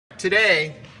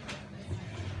Today,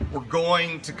 we're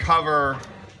going to cover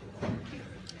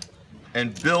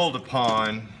and build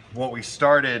upon what we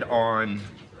started on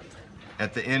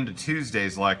at the end of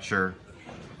Tuesday's lecture,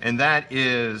 and that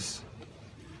is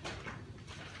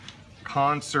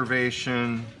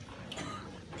conservation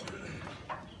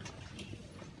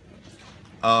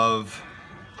of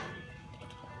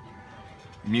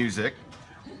music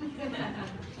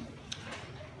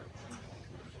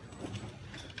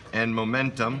and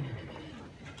momentum.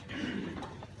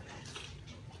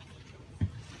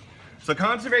 So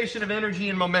conservation of energy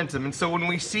and momentum. And so when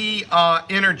we see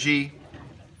energy,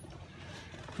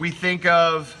 we think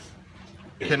of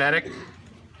kinetic.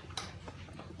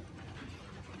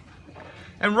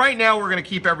 And right now we're going to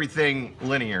keep everything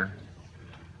linear.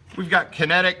 We've got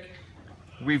kinetic,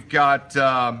 we've got,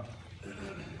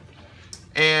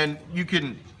 and you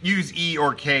can use E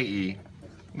or KE.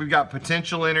 We've got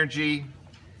potential energy,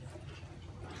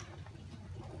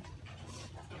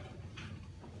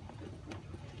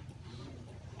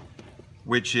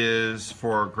 which is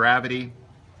for gravity.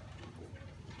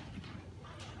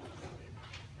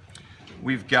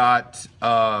 We've got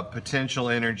potential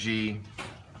energy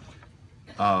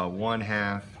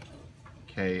 1/2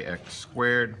 kx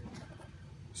squared.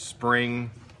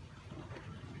 Spring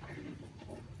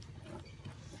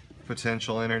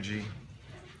potential energy.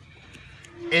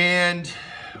 And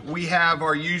we have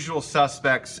our usual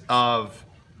suspects of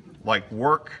like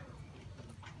work,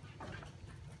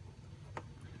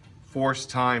 force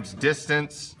times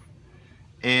distance,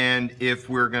 and if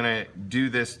we're going to do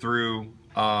this through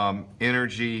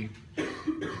energy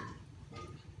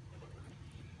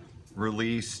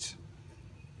released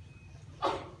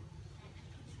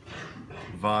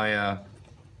via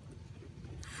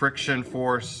friction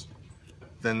force,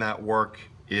 then that work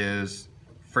is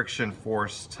friction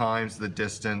force times the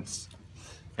distance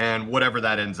and whatever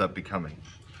that ends up becoming.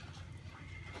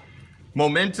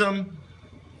 Momentum,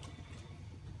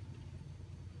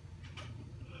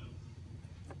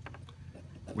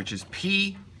 which is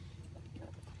P.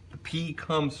 The P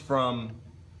comes from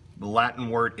the Latin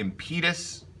word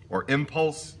impetus or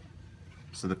impulse.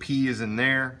 So the P is in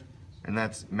there, and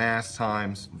that's mass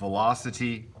times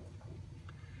velocity.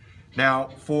 Now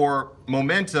for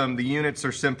momentum, the units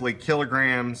are simply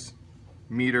kilograms,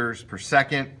 meters per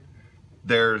second.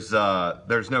 There's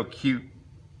no cute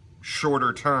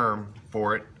shorter term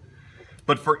for it.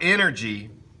 But for energy,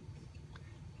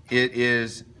 it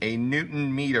is a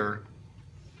Newton meter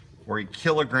or a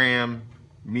kilogram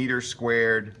meter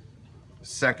squared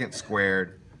second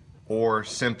squared, or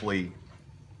simply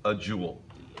a joule.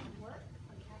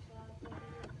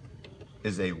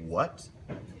 Is a what?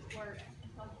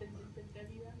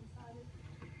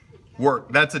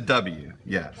 Work, that's a W,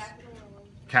 yes.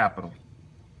 Capital.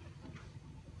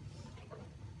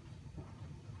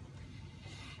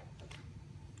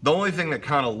 The only thing that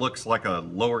kind of looks like a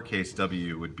lowercase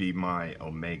w would be my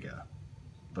omega,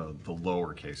 the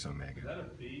lowercase omega. Is that a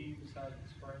B besides the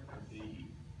spring or D?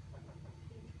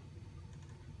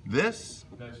 This?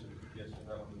 No, sir. Yes, sir.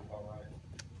 That one was all right.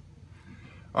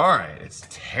 All right, it's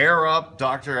tear up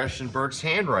Dr. Eschenberg's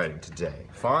handwriting today.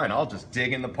 Fine, I'll just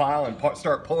dig in the pile and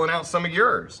start pulling out some of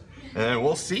yours, and then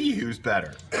we'll see who's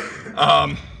better.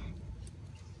 All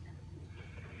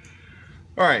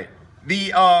right,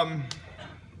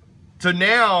 so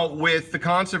now with the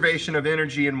conservation of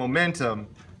energy and momentum,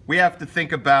 we have to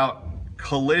think about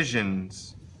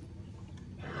collisions.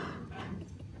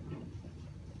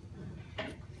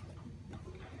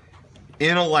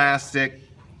 Inelastic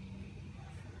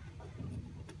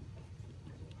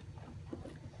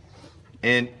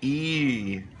and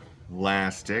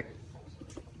elastic.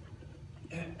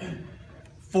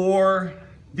 For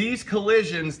these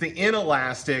collisions, the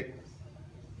inelastic,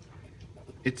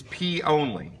 it's P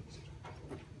only.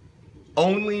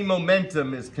 Only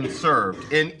momentum is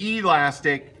conserved. In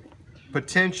elastic,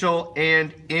 potential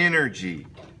and energy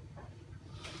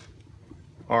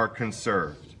are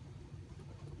conserved.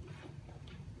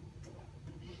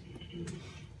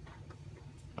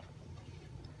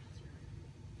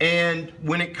 And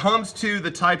when it comes to the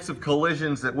types of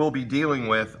collisions that we'll be dealing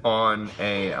with on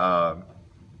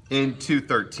in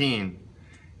 213,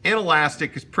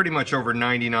 inelastic is pretty much over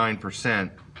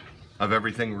 99% of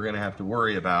everything we're going to have to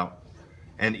worry about,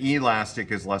 and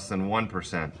elastic is less than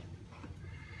 1%.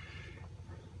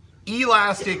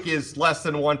 Elastic is less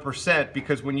than 1%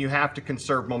 because when you have to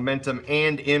conserve momentum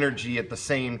and energy at the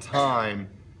same time,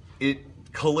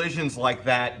 collisions like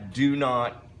that do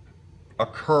not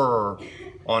occur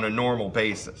on a normal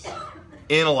basis.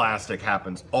 Inelastic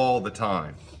happens all the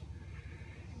time.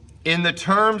 In the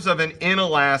terms of an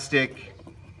inelastic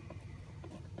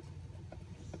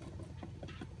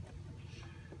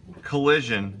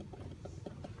collision,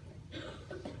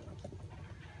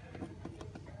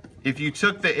 if you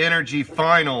took the energy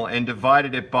final and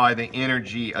divided it by the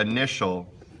energy initial,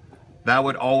 that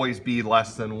would always be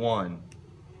less than 1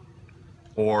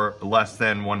 or less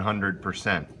than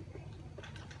 100%.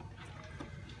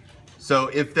 So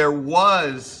if there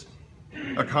was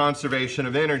a conservation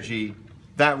of energy,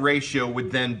 that ratio would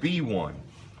then be 1.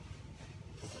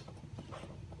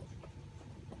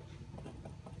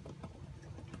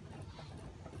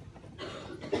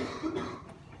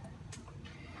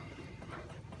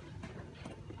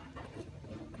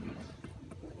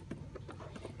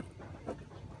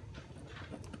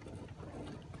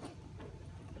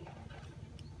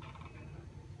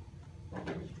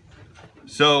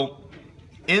 So,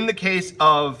 in the case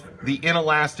of the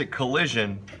inelastic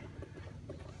collision,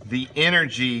 the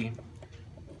energy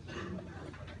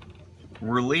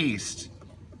released,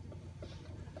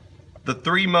 the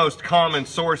three most common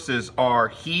sources are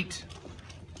heat,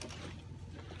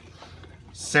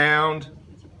 sound,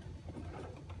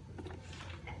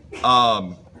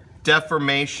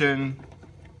 deformation,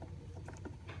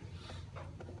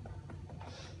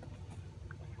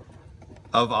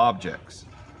 of objects.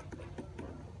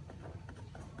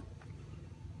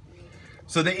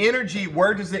 So the energy,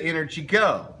 where does the energy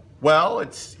go? Well,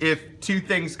 it's if two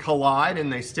things collide and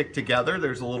they stick together,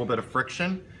 there's a little bit of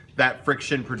friction. That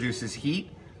friction produces heat.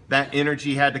 That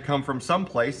energy had to come from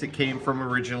someplace. It came from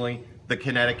originally the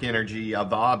kinetic energy of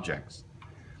the objects.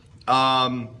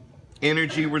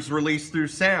 Energy was released through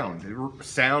sound.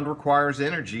 Sound requires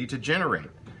energy to generate.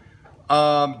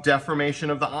 Deformation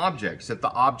of the objects. If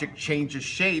the object changes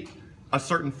shape, a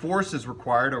certain force is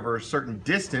required over a certain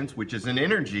distance, which is an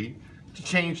energy, to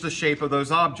change the shape of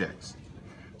those objects.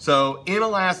 So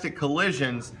inelastic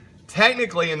collisions,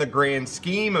 technically in the grand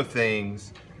scheme of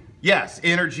things, yes,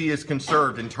 energy is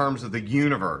conserved in terms of the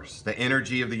universe. The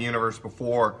energy of the universe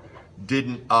before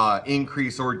didn't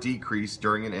increase or decrease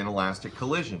during an inelastic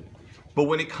collision. But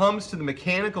when it comes to the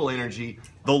mechanical energy,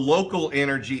 the local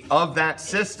energy of that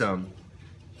system,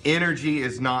 energy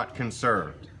is not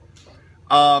conserved.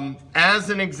 As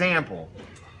an example,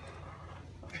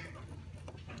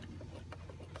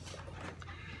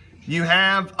 you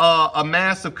have a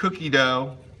mass of cookie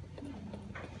dough.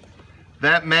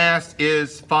 That mass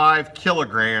is 5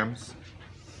 kilograms,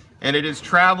 and it is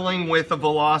traveling with a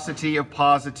velocity of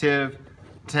positive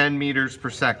 10 meters per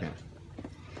second.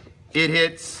 It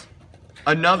hits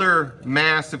another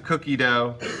mass of cookie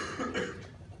dough.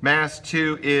 Mass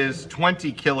 2 is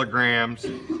 20 kilograms,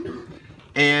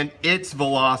 and its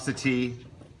velocity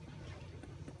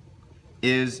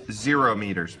is 0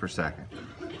 meters per second.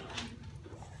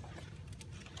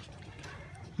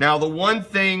 Now, the one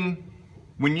thing,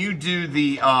 when you do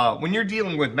the, when you're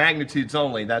dealing with magnitudes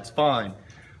only, that's fine.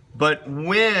 But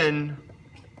when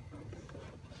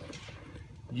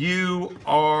you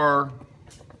are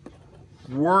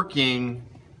working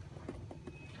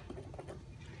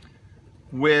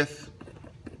with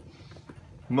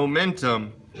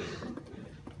momentum,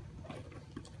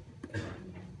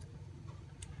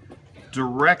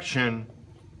 direction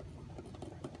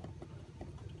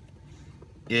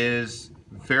is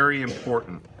very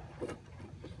important.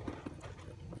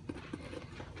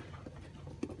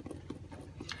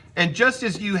 And just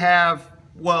as you have,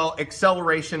 well,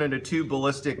 acceleration in a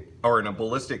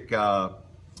ballistic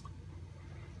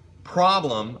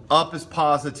problem, up is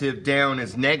positive, down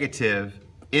is negative.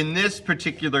 In this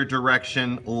particular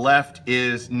direction, left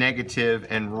is negative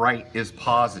and right is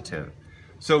positive.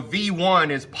 So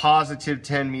V1 is positive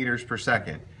 10 meters per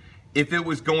second. If it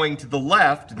was going to the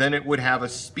left, then it would have a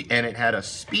speed, and it had a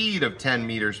speed of 10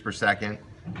 meters per second,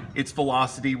 its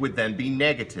velocity would then be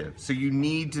negative. So you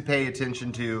need to pay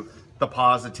attention to the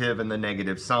positive and the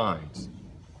negative signs.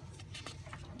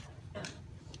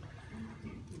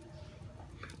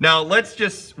 Now let's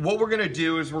just, what we're going to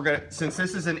do is we're going to, since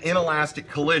this is an inelastic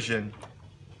collision,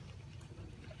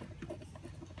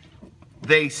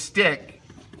 they stick.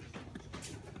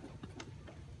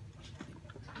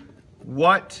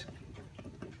 What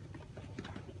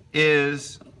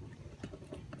is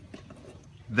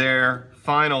their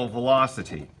final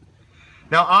velocity?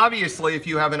 Now obviously if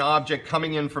you have an object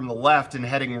coming in from the left and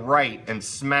heading right and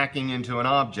smacking into an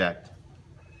object,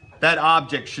 that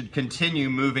object should continue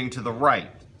moving to the right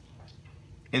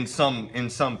in some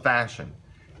fashion.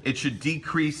 It should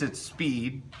decrease its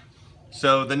speed,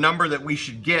 so the number that we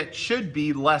should get should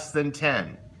be less than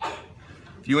 10.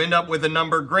 If you end up with a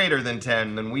number greater than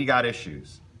 10, then we got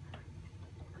issues.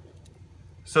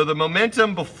 So the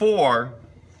momentum before,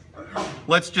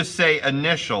 let's just say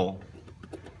initial,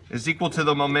 is equal to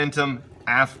the momentum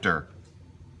after.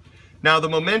 Now the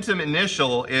momentum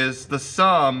initial is the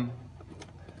sum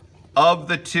of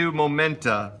the two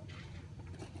momenta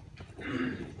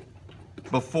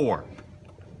before.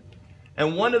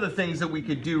 And one of the things that we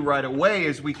could do right away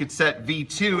is we could set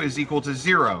V2 is equal to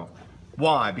 0.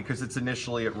 Why? Because it's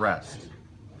initially at rest.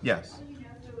 Yes?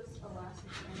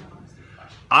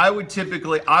 I would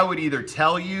either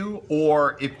tell you,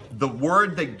 or if the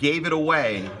word that gave it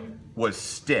away was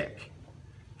stick.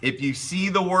 If you see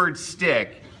the word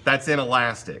stick, that's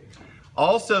inelastic.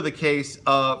 Also the case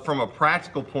from a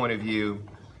practical point of view,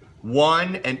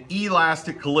 an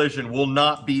elastic collision will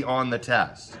not be on the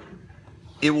test.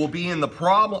 It will be in the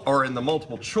problem or in the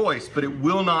multiple choice, but it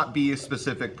will not be a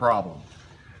specific problem.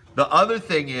 The other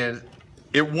thing is,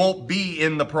 it won't be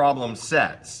in the problem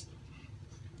sets.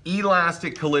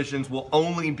 Elastic collisions will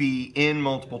only be in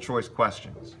multiple choice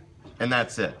questions. And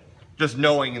that's it. Just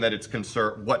knowing that it's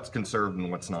what's conserved and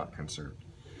what's not conserved.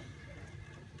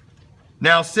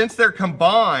 Now, since they're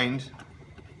combined,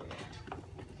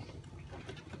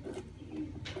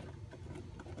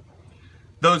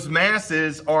 those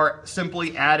masses are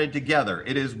simply added together.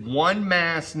 It is one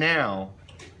mass now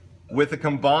with a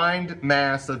combined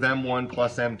mass of M1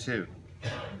 plus M2.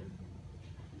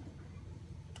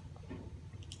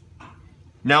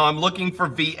 Now I'm looking for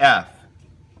VF.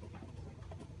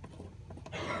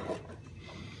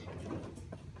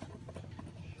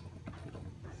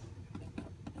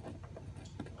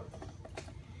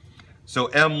 So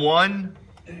M1,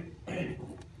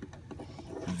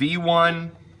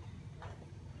 V1,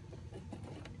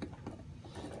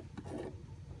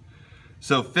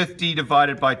 so 50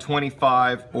 divided by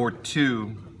 25, or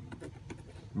 2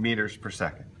 meters per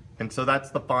second. And so that's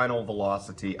the final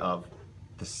velocity of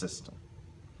the system.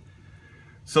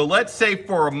 So let's say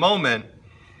for a moment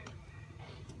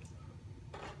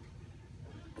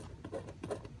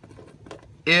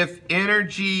if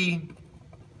energy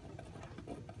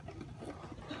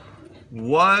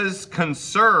was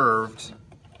conserved,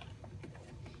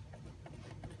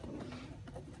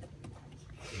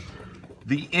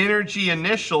 the energy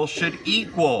initial should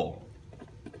equal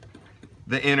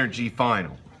the energy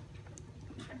final.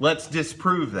 Let's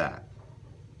disprove that.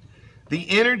 The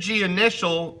energy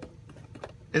initial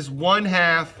is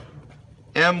 1/2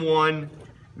 M1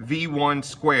 V1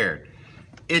 squared.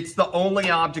 It's the only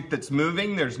object that's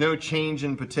moving. There's no change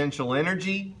in potential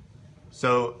energy.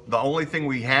 So the only thing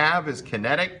we have is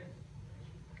kinetic.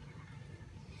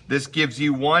 This gives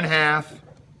you 1/2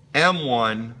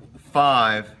 M1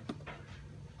 5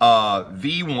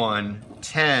 V1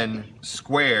 10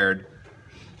 squared,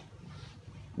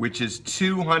 which is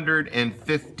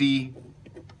 250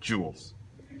 joules.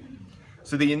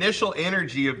 So the initial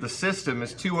energy of the system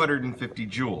is 250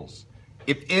 joules.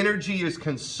 If energy is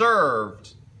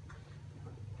conserved,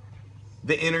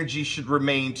 the energy should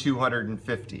remain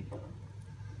 250.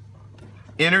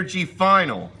 Energy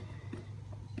final.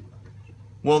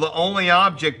 Well, the only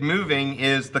object moving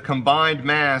is the combined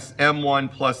mass M1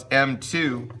 plus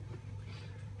M2.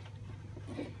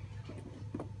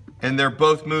 And they're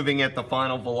both moving at the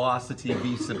final velocity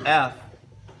v sub f.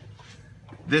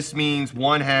 This means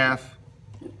 1/2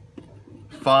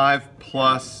 5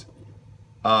 plus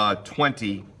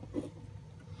 20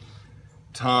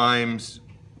 times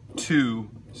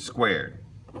 2 squared.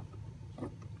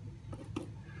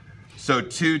 So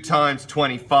 2 times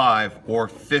 25, or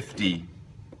 50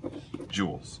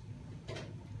 joules.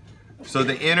 So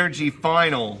the energy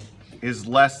final is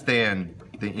less than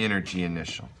the energy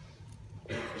initial.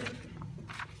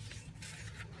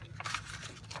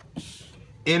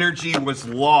 Energy was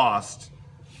lost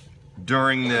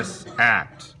during this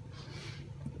act.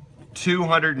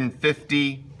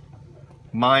 250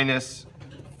 minus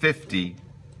 50,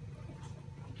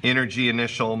 energy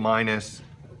initial minus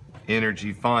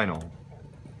energy final,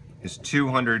 is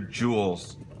 200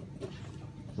 joules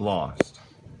lost.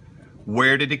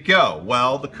 Where did it go?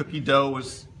 Well, the cookie dough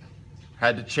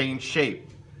had to change shape.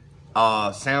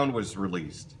 Sound was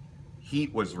released.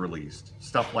 Heat was released.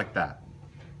 Stuff like that.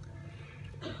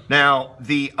 Now,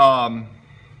 the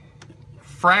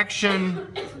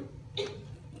fraction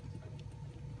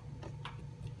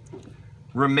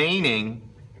remaining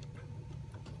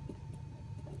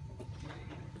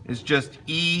is just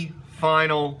E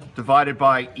final divided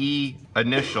by E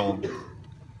initial.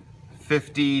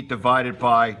 50 divided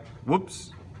by,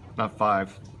 whoops, not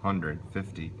 500,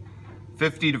 50.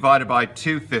 50 divided by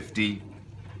 250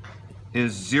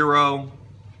 is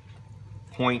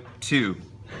 0.2,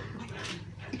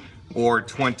 or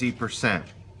 20%.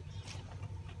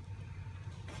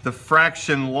 The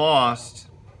fraction lost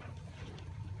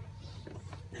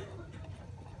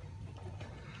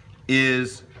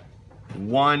is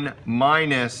 1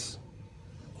 minus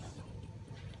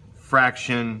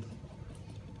fraction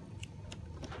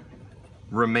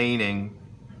remaining,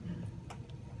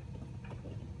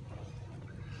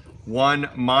 1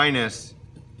 minus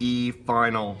E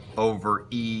final over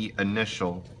E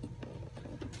initial,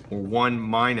 or 1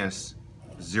 minus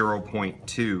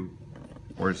 0.2,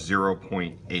 or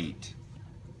 0.8,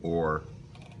 or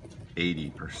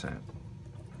 80%.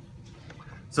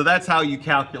 So that's how you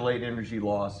calculate energy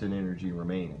loss and energy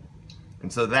remaining.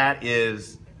 And so that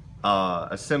is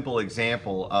a simple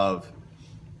example of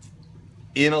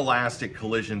inelastic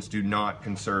collisions do not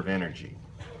conserve energy.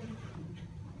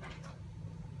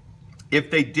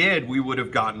 If they did, we would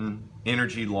have gotten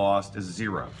energy lost as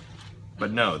 0.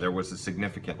 But no, there was a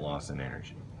significant loss in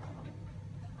energy.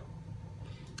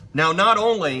 Now, not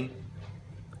only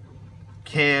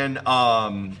can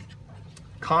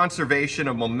conservation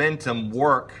of momentum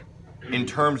work in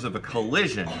terms of a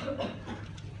collision,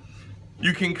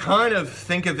 you can kind of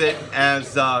think of it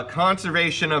as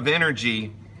conservation of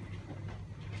energy,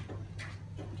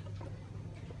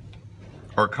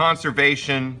 or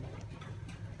conservation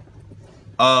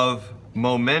of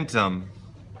momentum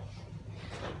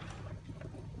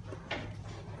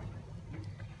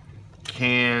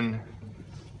can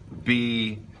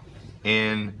be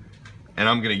and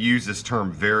I'm going to use this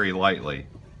term very lightly,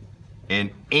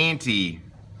 an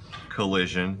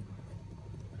anti-collision.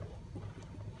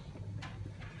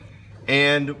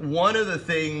 And one of the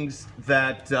things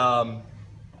that,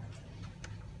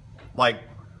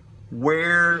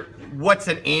 what's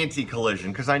an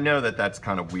anti-collision? Because I know that that's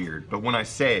kind of weird, but when I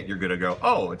say it, you're going to go,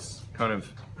 oh, it's kind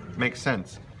of makes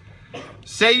sense.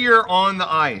 Say you're on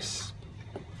the ice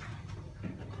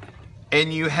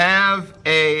and you have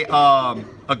a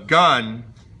gun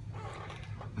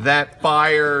that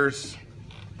fires,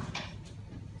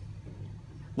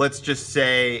 let's just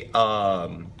say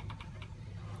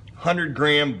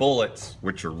 100-gram bullets,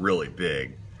 which are really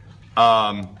big.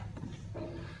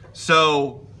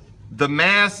 So the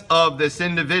mass of this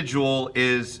individual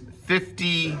is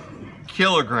 50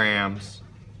 kilograms.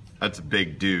 That's a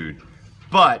big dude.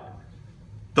 But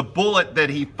the bullet that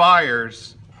he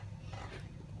fires,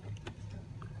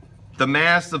 the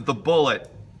mass of the bullet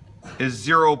is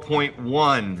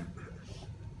 0.1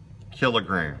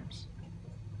 kilograms.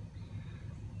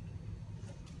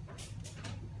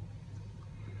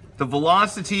 The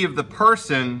velocity of the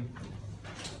person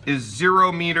is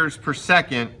 0 meters per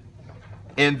second,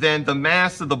 and then the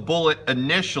mass of the bullet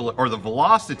initially, or the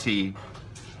velocity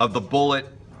of the bullet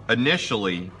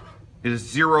initially, is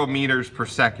 0 meters per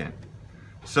second.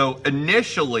 So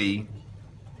initially,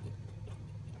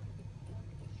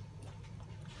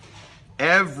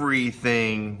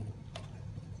 everything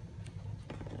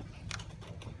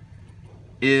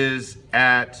is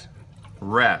at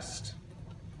rest.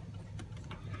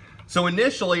 So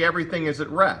initially, everything is at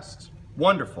rest.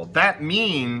 Wonderful. That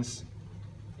means,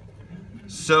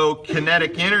 so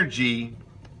kinetic energy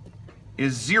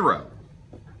is 0.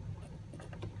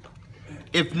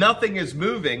 If nothing is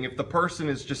moving, if the person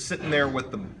is just sitting there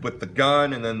with the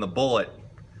gun and then the bullet,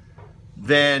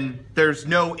 then there's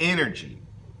no energy.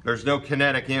 There's no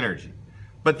kinetic energy.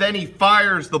 But then he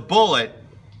fires the bullet.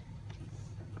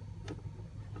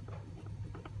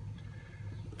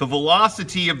 The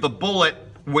velocity of the bullet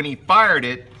when he fired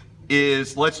it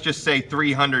is, let's just say,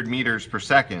 300 meters per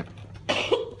second.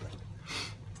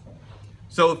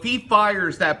 So if he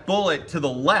fires that bullet to the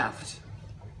left,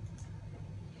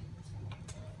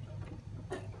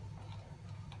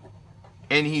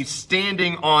 and he's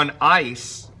standing on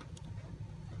ice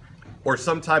or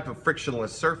some type of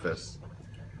frictionless surface,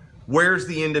 where's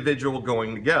the individual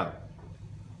going to go?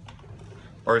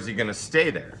 Or is he going to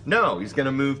stay there? No, he's going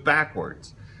to move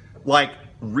backwards. Like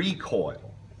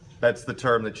recoil. That's the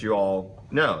term that you all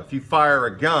know. If you fire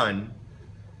a gun,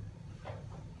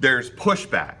 there's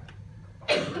pushback.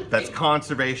 That's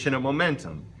conservation of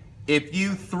momentum. If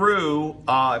you threw,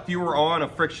 if you were on a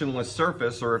frictionless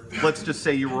surface, or if, let's just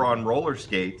say you were on roller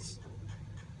skates,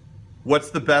 what's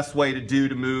the best way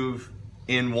to move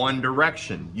in one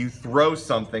direction? You throw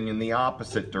something in the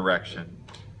opposite direction.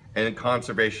 And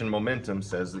conservation momentum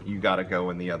says that you got to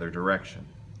go in the other direction.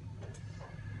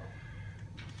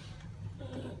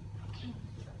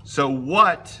 So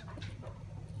what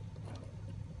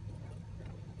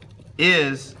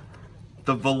is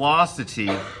the velocity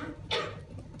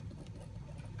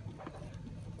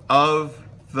of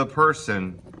the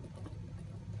person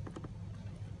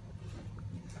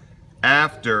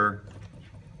after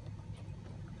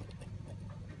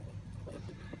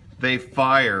they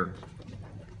fire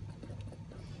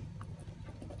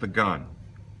the gun?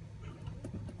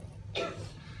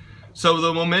 So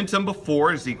the momentum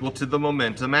before is equal to the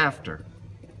momentum after.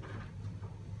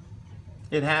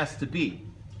 It has to be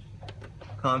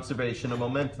conservation of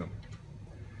momentum.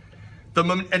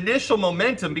 The initial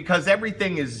momentum, because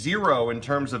everything is zero in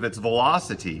terms of its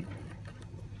velocity,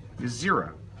 is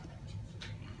zero.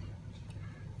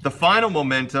 The final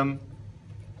momentum,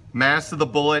 mass of the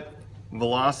bullet,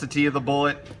 velocity of the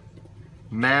bullet,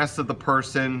 mass of the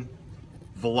person,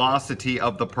 velocity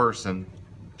of the person,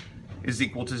 is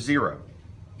equal to zero.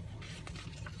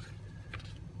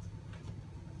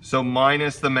 So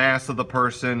minus the mass of the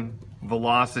person,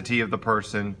 velocity of the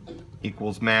person,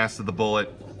 equals mass of the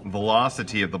bullet,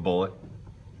 velocity of the bullet,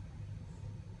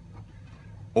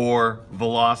 or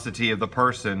velocity of the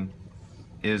person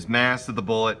is mass of the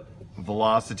bullet,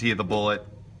 velocity of the bullet,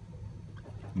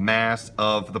 mass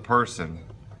of the person,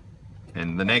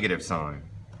 and the negative sign.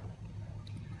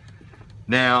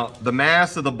 Now, the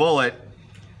mass of the bullet,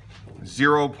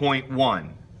 0.1.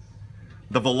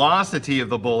 The velocity of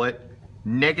the bullet,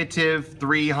 negative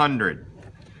 300.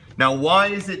 Now, why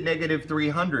is it negative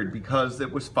 300? Because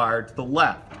it was fired to the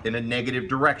left in a negative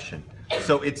direction.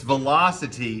 So its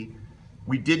velocity,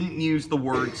 we didn't use the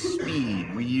word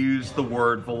speed, we used the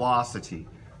word velocity.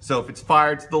 So if it's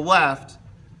fired to the left,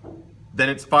 then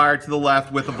it's fired to the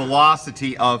left with a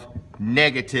velocity of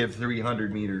negative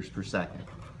 300 meters per second.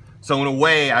 So in a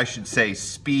way, I should say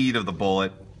speed of the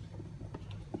bullet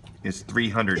is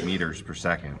 300 meters per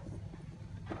second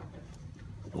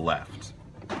left.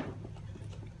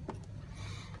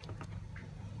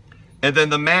 And then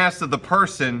the mass of the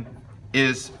person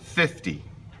is 50.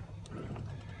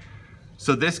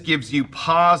 So this gives you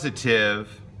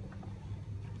positive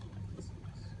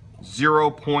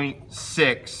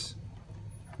 0.6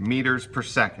 meters per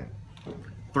second.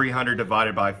 300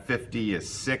 divided by 50 is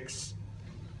 6.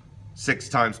 6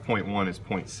 times 0.1 is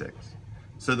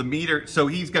 0.6. So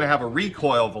he's going to have a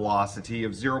recoil velocity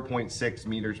of 0.6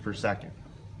 meters per second.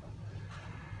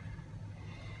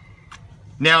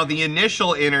 Now the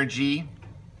initial energy,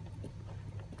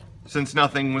 since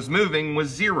nothing was moving, was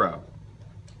 0.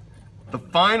 The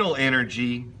final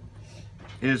energy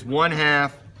is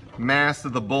 1/2 mass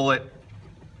of the bullet,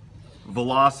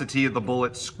 velocity of the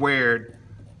bullet squared,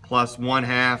 plus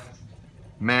 1/2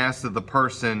 mass of the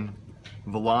person,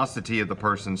 velocity of the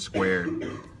person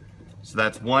squared. So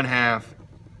that's 1/2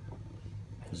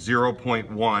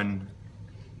 0.1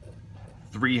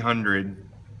 300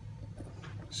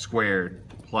 squared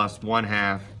plus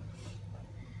 1/2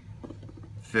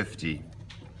 50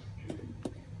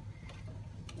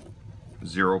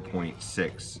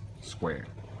 0.6 squared.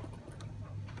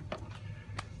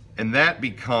 And that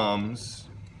becomes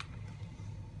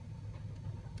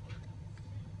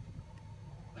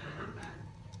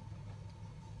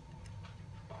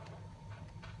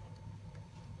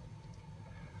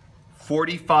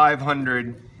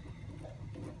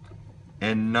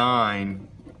 (4,509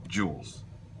 joules).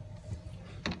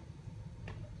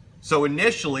 So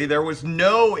initially there was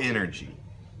no energy,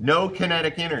 no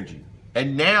kinetic energy.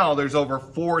 And now there's over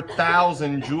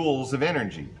 4,000 joules of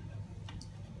energy.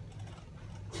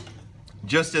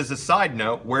 Just as a side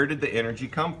note, where did the energy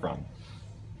come from?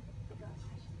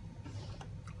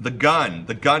 The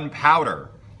gunpowder.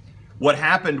 What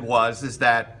happened is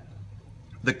that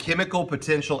the chemical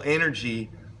potential energy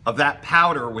of that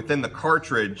powder within the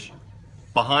cartridge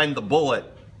behind the bullet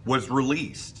was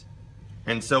released.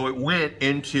 And so it went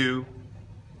into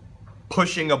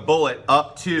pushing a bullet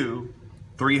up to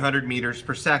 300 meters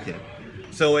per second.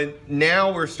 So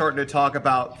now we're starting to talk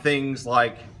about things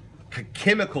like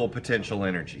chemical potential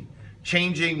energy,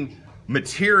 changing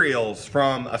materials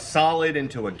from a solid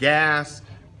into a gas,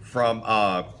 from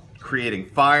creating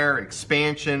fire,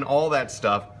 expansion, all that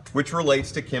stuff, which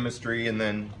relates to chemistry and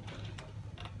then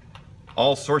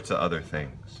all sorts of other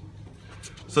things.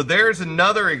 So there's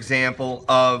another example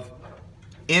of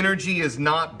energy is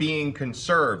not being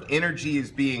conserved. Energy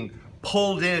is being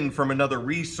pulled in from another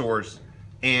resource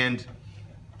and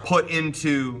put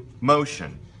into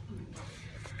motion.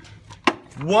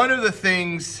 One of the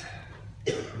things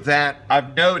that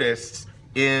I've noticed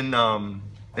in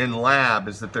lab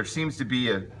is that there seems to be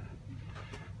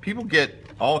people get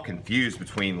all confused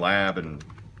between lab and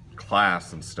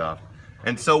class and stuff.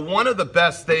 And so one of the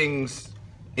best things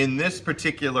in this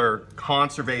particular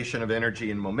conservation of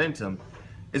energy and momentum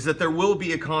is that there will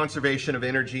be a conservation of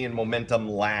energy and momentum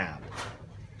lab.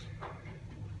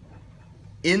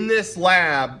 In this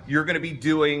lab, you're going to be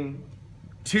doing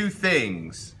two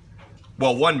things.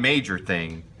 Well, one major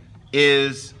thing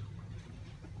is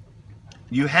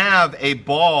you have a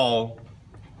ball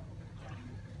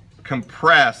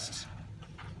compressed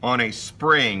on a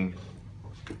spring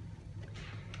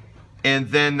and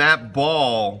then that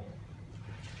ball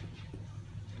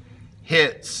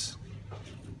hits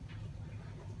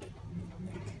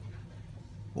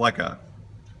like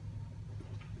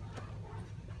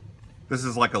this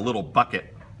is like a little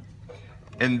bucket.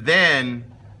 And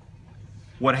then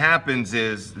what happens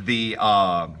is the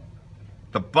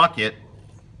bucket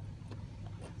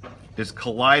is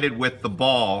collided with the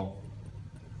ball,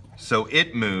 so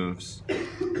it moves,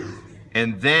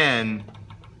 and then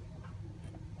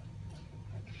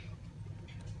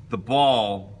the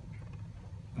ball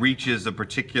reaches a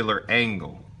particular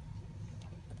angle.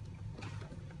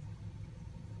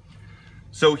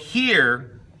 So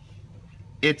here,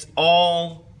 it's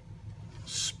all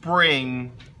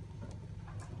spring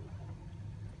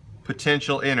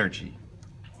potential energy.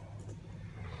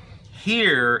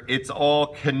 Here, it's all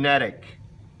kinetic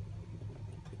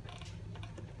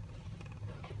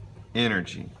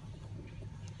energy.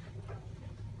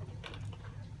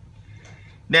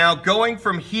 Now, going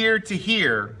from here to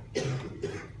here,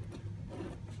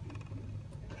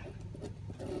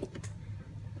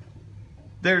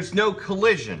 there's no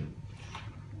collision.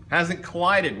 Hasn't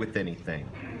collided with anything.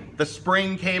 The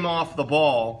spring came off the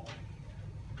ball.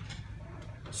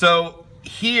 So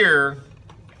here,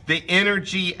 the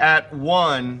energy at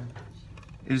 1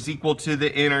 is equal to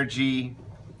the energy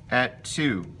at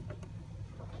 2.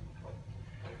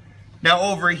 Now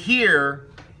over here,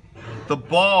 the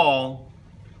ball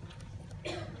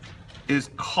is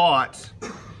caught.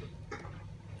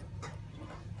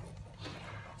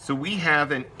 So we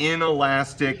have an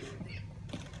inelastic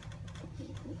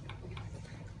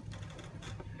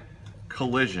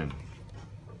collision.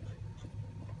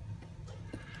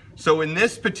 So in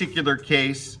this particular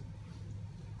case,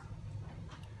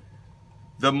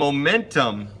 the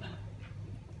momentum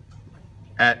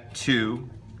at 2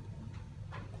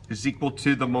 is equal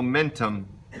to the momentum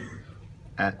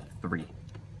at 3.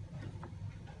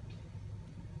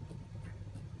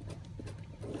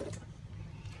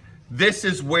 This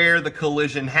is where the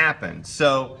collision happens.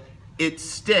 So it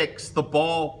sticks, the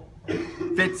ball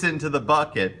fits into the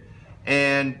bucket,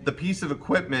 and the piece of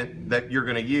equipment that you're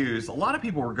going to use, a lot of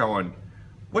people were going,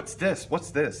 what's this? What's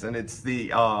this? And it's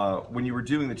the, when you were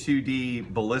doing the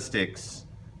 2D ballistics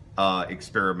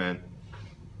experiment,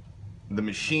 the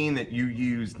machine that you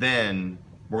use then,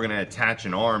 we're going to attach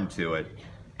an arm to it,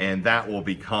 and that will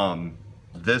become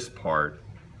this part,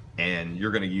 and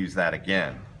you're going to use that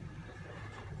again.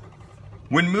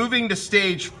 When moving to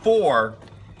stage 4,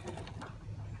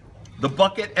 the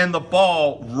bucket and the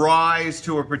ball rise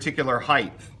to a particular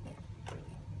height.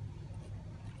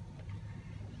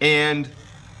 And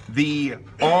the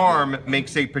arm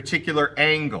makes a particular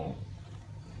angle.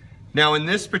 Now in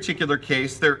this particular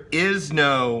case, there is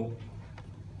no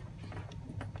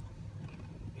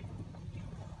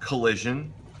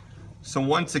collision. So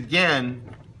once again,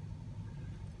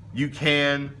 you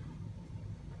can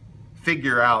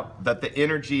figure out that the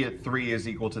energy at 3 is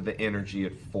equal to the energy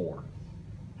at 4.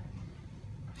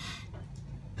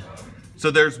 So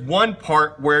there's one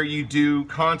part where you do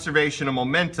conservation of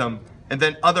momentum, and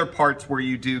then other parts where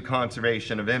you do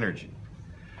conservation of energy.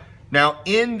 Now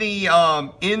in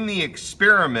the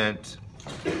experiment,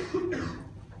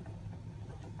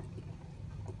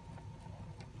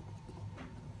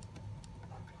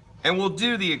 and we'll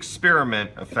do the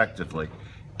experiment effectively.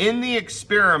 In the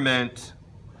experiment,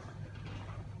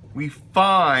 we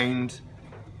find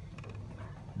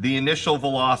the initial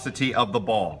velocity of the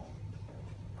ball.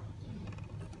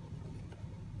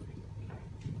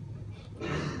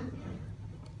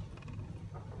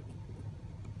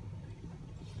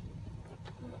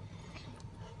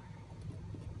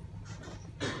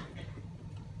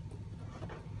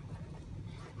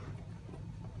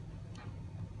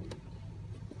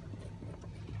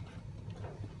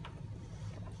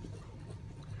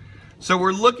 So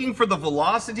we're looking for the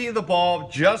velocity of the ball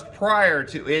just prior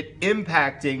to it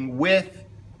impacting with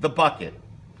the bucket.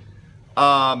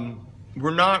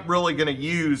 We're not really going to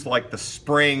use like the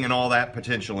spring and all that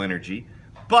potential energy,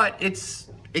 but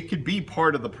it could be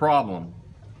part of the problem.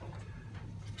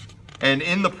 And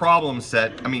in the problem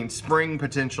set, I mean, spring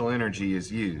potential energy is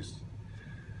used.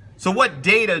 So what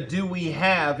data do we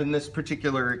have in this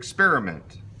particular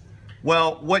experiment?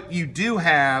 Well, what you do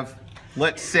have,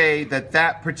 let's say that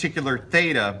that particular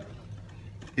theta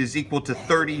is equal to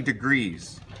 30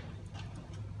 degrees,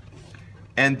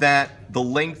 and that the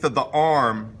length of the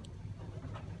arm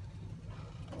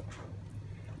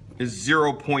is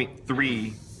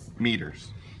 0.3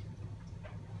 meters.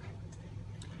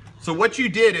 So what you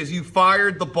did is you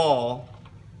fired the ball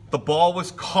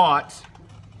was caught,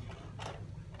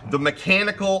 the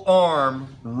mechanical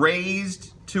arm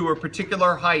raised to a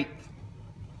particular height,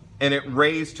 and it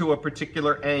raised to a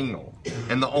particular angle.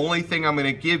 And the only thing I'm going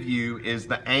to give you is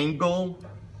the angle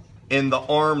and the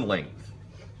arm length.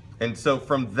 And so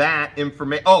from that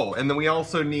information, oh, and then we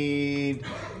also need,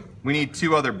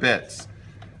 two other bits.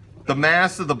 The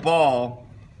mass of the ball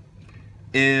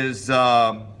is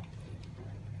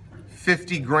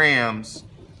 50 grams,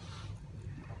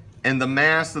 and the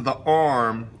mass of the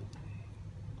arm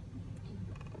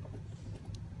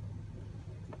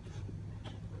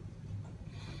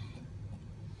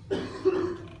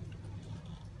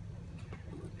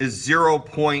is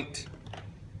 0.2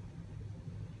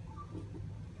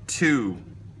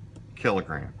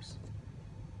 kilograms.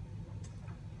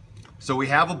 So we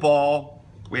have a ball,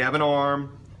 we have an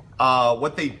arm.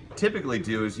 What they typically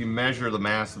do is you measure the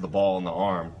mass of the ball and the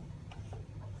arm.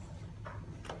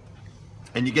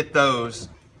 And you get those,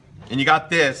 and you got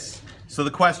this. So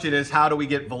the question is, how do we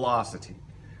get velocity?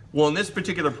 Well, in this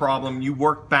particular problem, you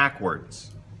work backwards.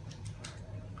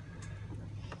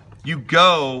 You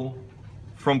go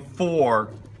from 4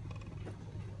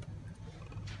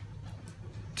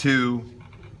 to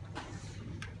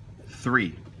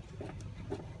 3.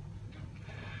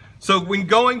 So when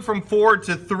going from 4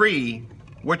 to 3,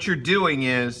 what you're doing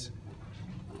is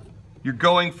you're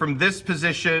going from this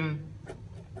position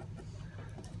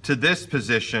to this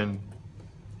position,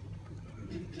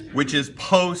 which is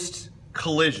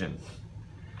post-collision.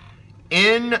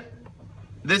 In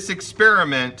this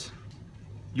experiment,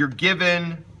 you're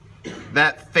given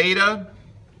that theta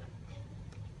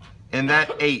and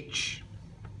that h.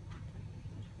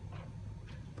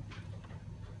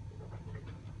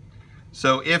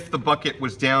 So if the bucket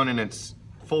was down in its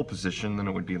full position, then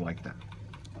it would be like that.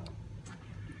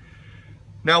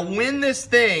 Now when this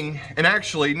thing, and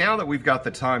actually now that we've got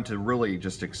the time to really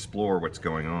just explore what's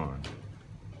going on,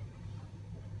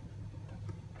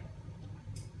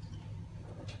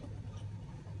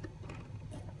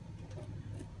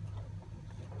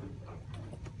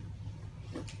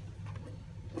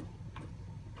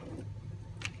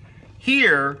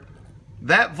 here,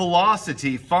 that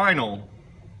velocity final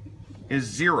is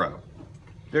 0.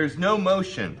 There's no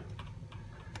motion.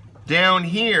 Down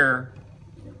here,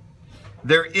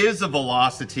 there is a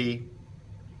velocity,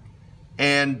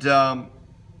 and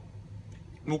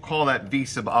we'll call that v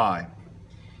sub I.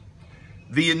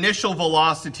 The initial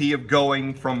velocity of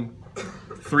going from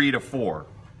 3 to 4,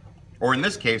 or in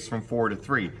this case, from 4 to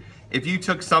 3. If you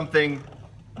took something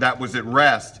that was at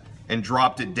rest and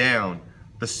dropped it down,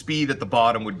 the speed at the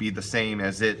bottom would be the same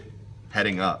as it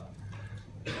heading up.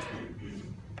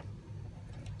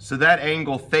 So that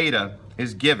angle theta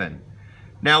is given.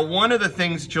 Now one of the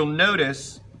things that you'll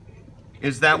notice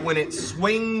is that when it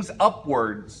swings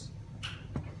upwards,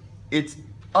 it's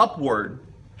upward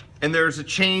and there's a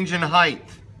change in height.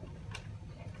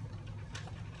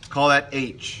 Let's call that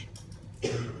h.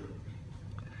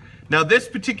 Now this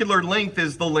particular length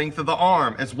is the length of the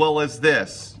arm as well as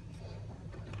this.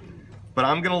 But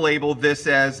I'm going to label this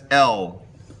as L,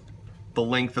 the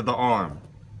length of the arm.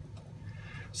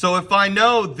 So if I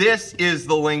know this is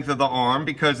the length of the arm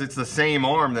because it's the same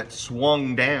arm that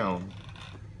swung down,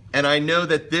 and I know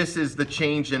that this is the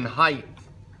change in height,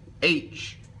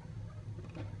 h,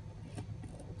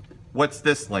 what's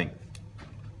this length?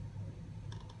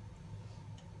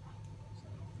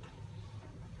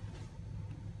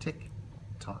 Tick,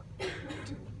 tock, tick,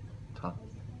 tock.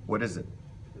 What is it?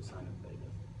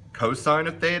 Cosine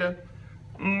of theta?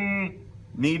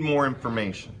 Need more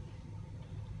information.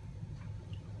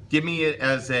 Give me it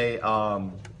as a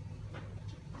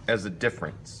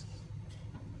difference.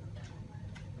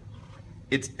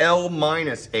 It's L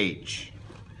minus h.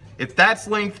 If that's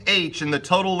length h and the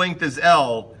total length is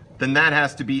L, then that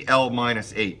has to be L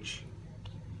minus h.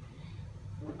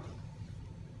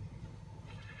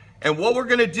 And what we're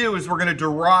going to do is we're going to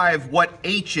derive what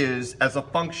h is as a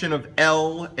function of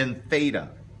L and theta.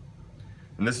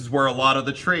 And this is where a lot of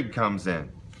the trig comes in.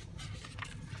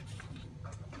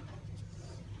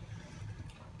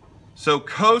 So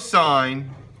cosine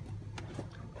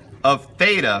of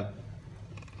theta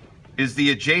is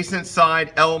the adjacent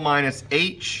side L minus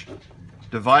h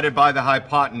divided by the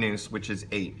hypotenuse, which is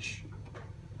h.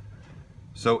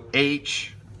 So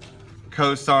h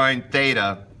cosine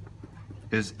theta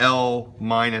is L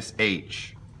minus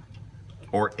h,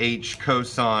 or h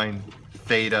cosine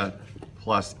theta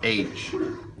plus h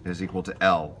is equal to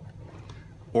L,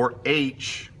 or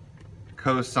h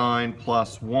cosine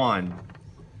plus 1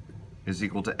 is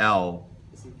equal to L.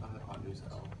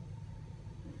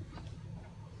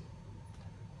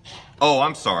 Oh,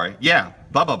 I'm sorry. Yeah.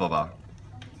 Blah, blah, blah, blah.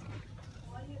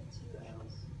 Why do you have 2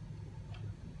 L's?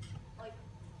 Like...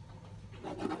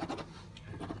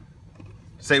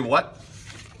 Say what? Why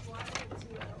are there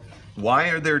two Why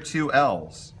are there two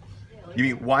L's? L's? You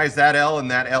mean, why is that L and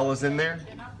that L is in there?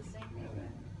 They're not the same thing.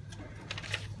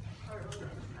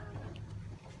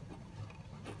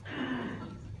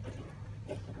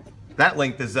 Or, That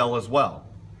length is L as well.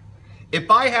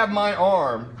 If I have my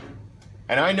arm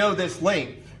and I know this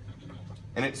length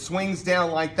and it swings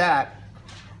down like that,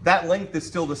 that length is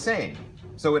still the same.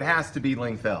 So it has to be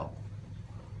length L.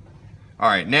 All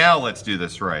right, now let's do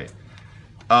this right.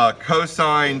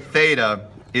 Cosine theta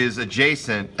is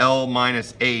adjacent L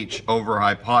minus H over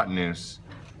hypotenuse,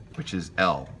 which is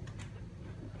L.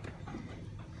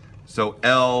 So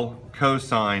L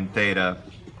cosine theta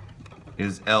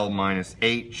is L minus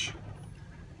H.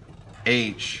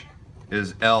 H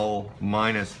is L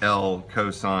minus L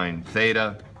cosine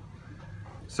theta.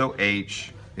 So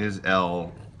H is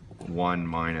L 1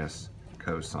 minus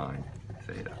cosine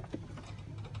theta.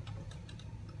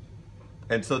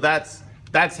 And so that's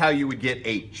how you would get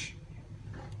H.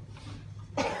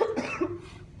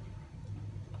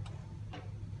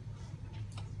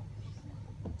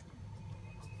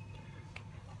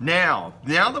 Now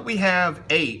that we have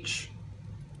H,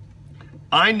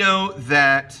 I know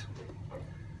that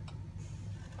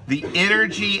the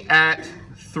energy at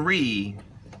 3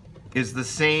 is the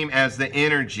same as the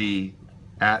energy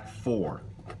at 4.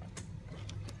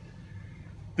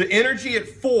 The energy at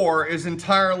 4 is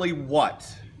entirely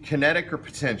what? Kinetic or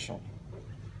potential?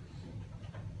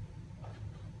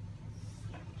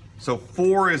 So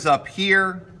 4 is up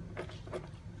here,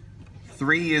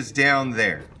 3 is down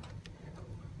there.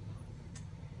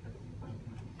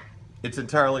 It's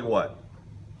entirely what?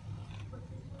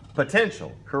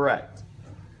 Potential, correct.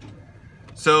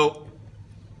 So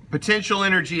potential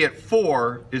energy at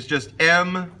 4 is just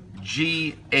mgh,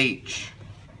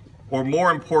 or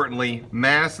more importantly,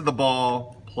 mass of the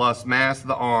ball plus mass of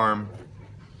the arm,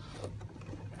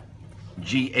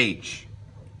 gh.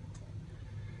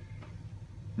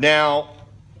 Now,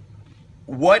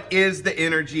 what is the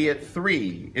energy at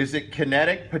 3? Is it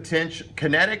kinetic,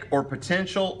 or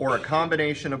potential, or a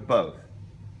combination of both?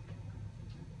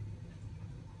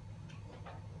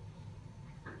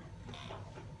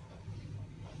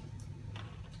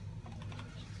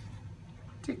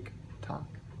 Tick, tock,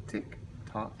 tick,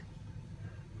 tock.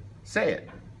 Say it.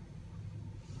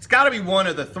 It's got to be one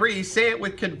of the three. Say it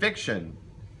with conviction.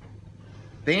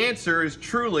 The answer is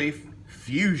truly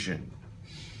fusion.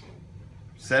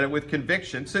 Said it with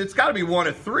conviction. So it's got to be one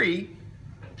of three.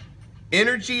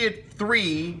 Energy at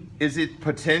 3, is it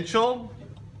potential?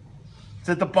 It's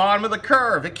at the bottom of the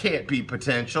curve. It can't be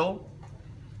potential.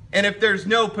 And if there's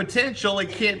no potential, it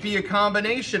can't be a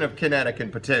combination of kinetic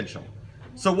and potential.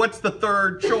 So what's the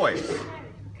third choice?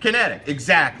 Kinetic.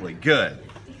 Exactly. Good.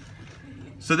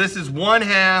 So this is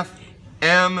 1/2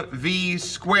 mv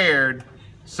squared.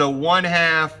 So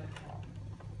 1/2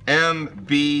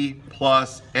 mb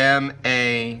plus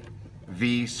ma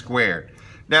v squared.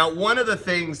 Now, one of the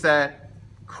things that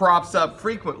crops up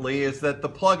frequently is that the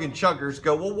plug and chuggers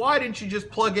go, well, why didn't you just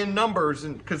plug in numbers?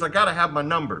 And because I got to have my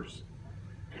numbers.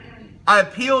 I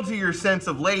appeal to your sense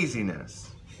of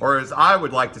laziness, or as I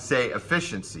would like to say,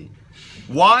 efficiency.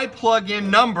 Why plug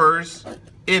in numbers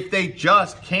if they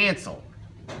just cancel?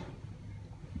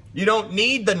 You don't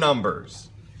need the numbers.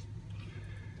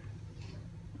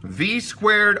 V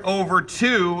squared over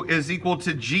 2 is equal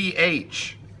to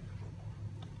GH.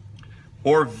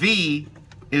 Or V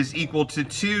is equal to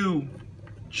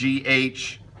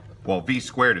 2GH. Well, V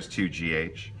squared is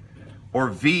 2GH. Or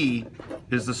V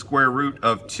is the square root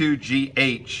of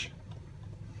 2GH.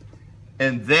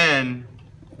 And then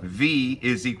V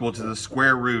is equal to the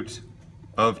square root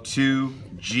of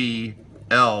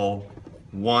 2GL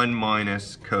 1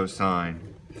 minus cosine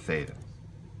theta.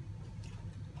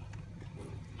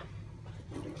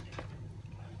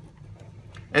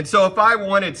 And so if I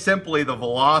wanted simply the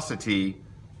velocity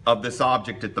of this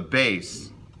object at the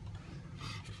base,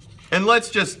 and let's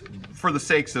just, for the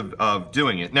sakes of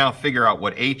doing it, now figure out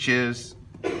what h is.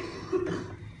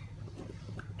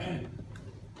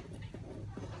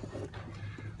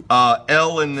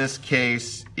 L in this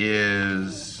case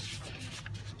is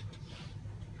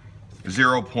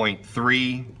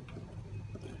 0.3.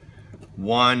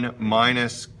 1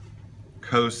 minus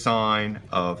cosine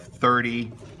of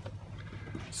 30.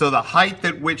 So the height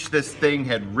at which this thing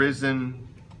had risen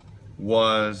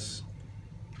was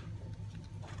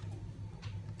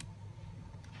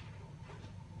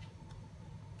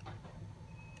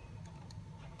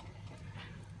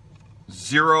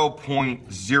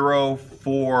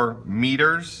 0.04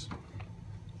 meters.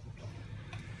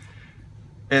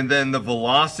 And then the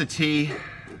velocity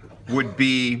would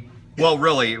be, well,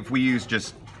 really, if we use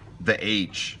just the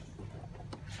h.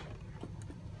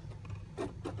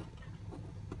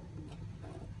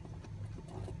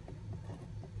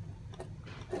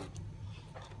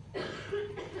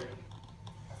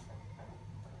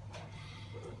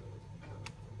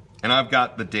 And I've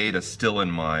got the data still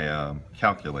in my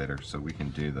calculator, so we can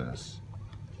do this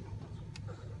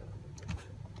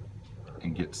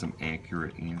and get some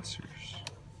accurate answers.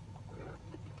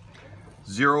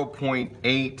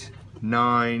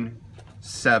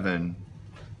 0.897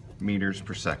 meters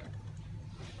per second.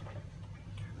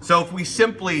 So if we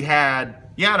simply had,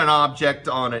 you had an object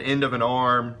on an end of an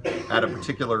arm at a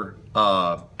particular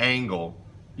angle,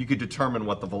 you could determine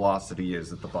what the velocity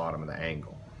is at the bottom of the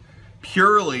angle,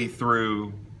 purely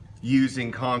through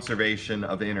using conservation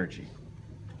of energy.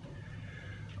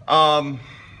 The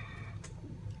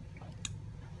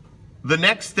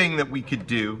next thing that we could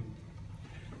do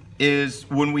is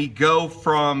when we go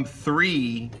from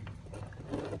 3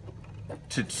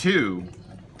 to 2,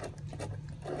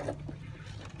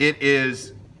 it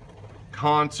is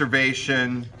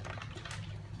conservation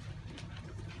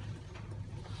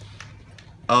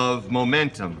of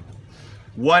momentum.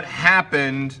 What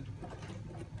happened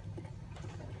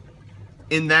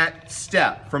in that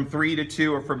step from 3 to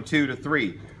 2 or from 2 to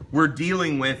 3? We're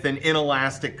dealing with an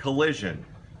inelastic collision.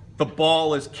 The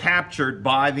ball is captured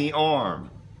by the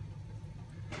arm.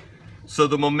 So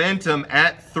the momentum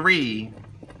at 3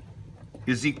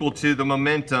 is equal to the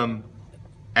momentum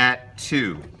at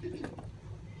 2.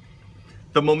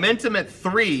 The momentum at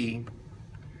 3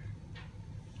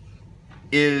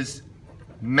 is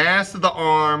mass of the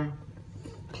arm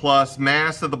plus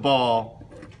mass of the ball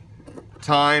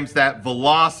times that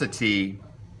velocity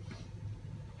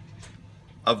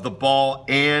of the ball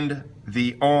and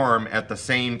the arm at the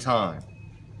same time.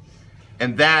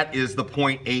 And that is the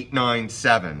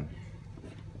 0.897.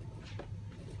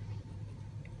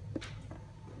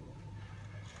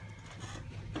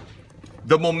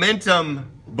 The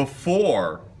momentum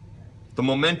before, the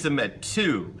momentum at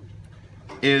 2,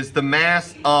 is the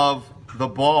mass of the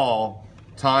ball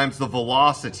times the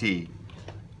velocity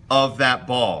of that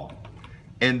ball.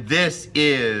 And this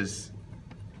is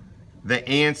the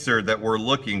answer that we're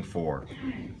looking for.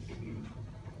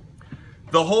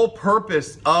 The whole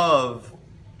purpose of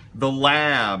the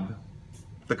lab,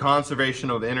 the Conservation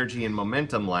of Energy and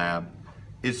Momentum Lab,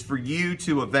 is for you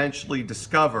to eventually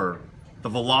discover the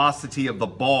velocity of the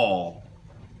ball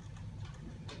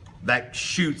that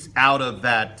shoots out of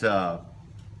that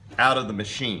out of the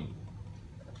machine.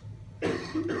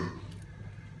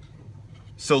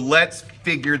 So let's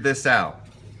figure this out.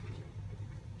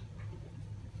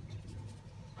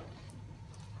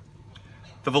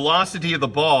 The velocity of the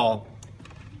ball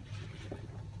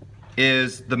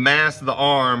is the mass of the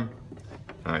arm.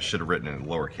 I should have written it in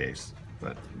lowercase,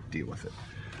 but deal with it.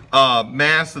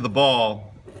 Mass of the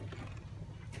ball,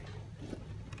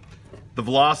 the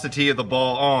velocity of the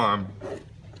ball arm,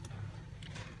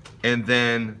 and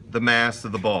then the mass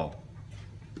of the ball.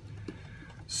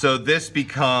 So this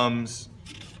becomes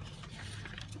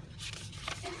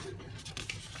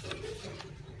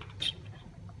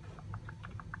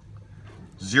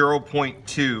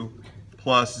 (0.2)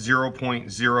 plus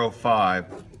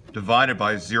 0.05 divided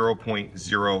by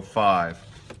 0.05,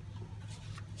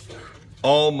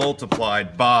 all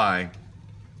multiplied by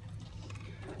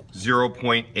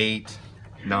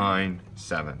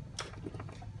 0.897.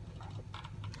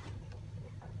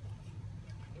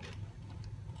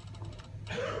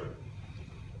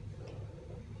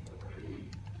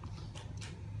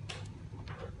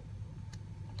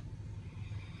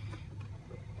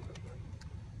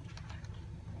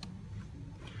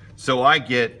 So I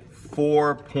get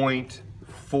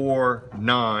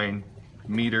 4.49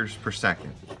 meters per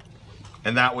second.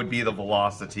 And that would be the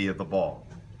velocity of the ball.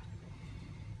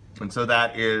 And so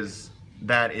that is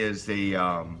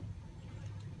the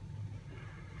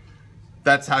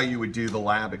that's how you would do the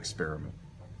lab experiment.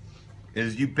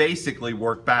 Is you basically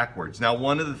work backwards. Now,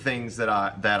 one of the things that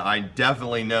I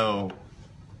definitely know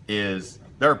is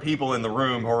there are people in the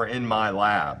room who are in my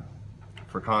lab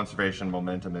for conservation,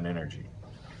 momentum, and energy.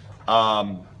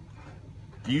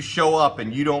 You show up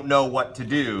and you don't know what to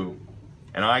do,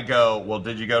 and I go, well,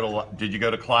 did you go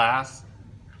to class?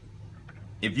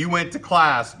 If you went to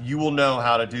class, you will know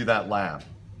how to do that lab.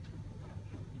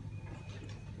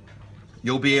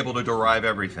 You'll be able to derive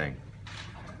everything.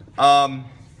 All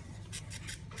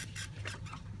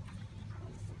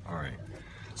right.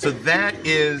 So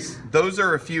those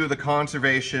are a few of the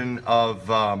conservation of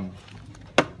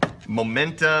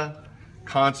momenta,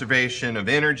 conservation of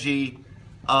energy.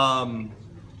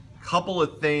 Couple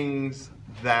of things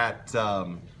that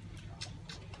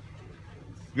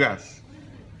Yes.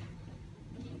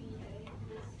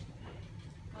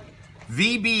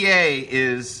 VBA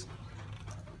is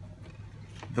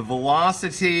the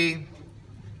velocity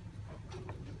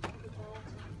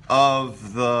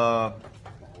of the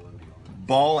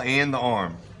ball and the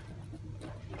arm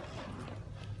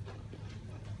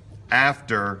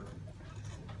after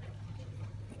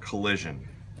collision.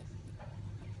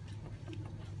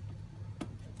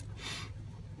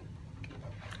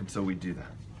 And so we do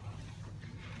that.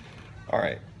 All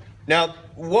right. Now,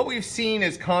 what we've seen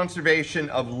is conservation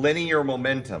of linear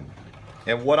momentum.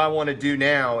 And what I want to do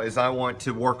now is I want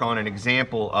to work on an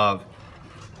example of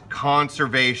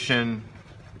conservation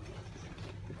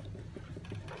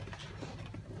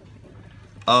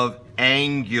of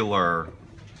angular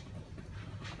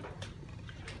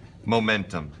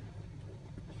momentum.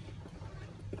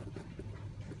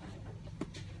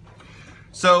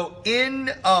 So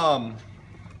in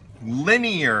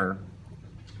linear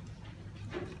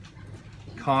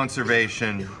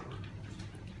conservation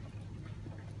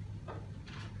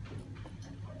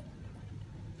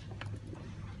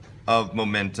of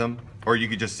momentum, or you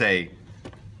could just say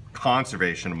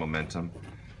conservation of momentum,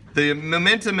 the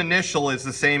momentum initial is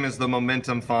the same as the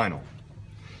momentum final.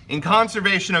 In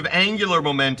conservation of angular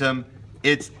momentum,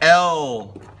 it's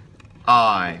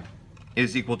Li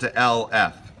is equal to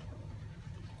Lf.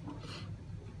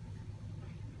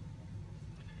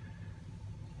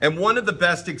 And one of the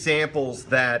best examples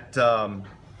that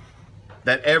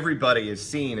that everybody has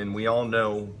seen and we all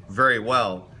know very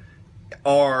well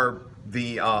are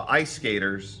the ice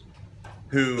skaters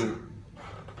who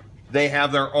they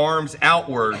have their arms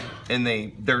outward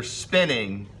and they're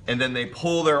spinning and then they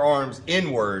pull their arms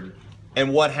inward,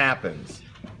 and what happens?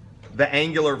 The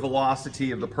angular velocity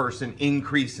of the person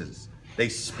increases. They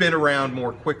spin around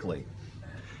more quickly.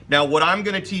 Now what I'm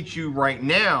going to teach you right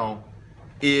now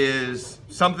is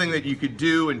something that you could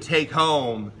do and take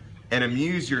home and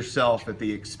amuse yourself at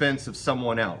the expense of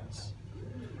someone else.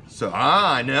 So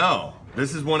I know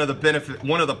this is one of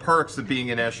the perks of being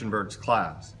in Eschenberg's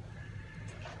class.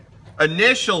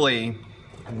 Initially,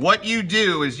 what you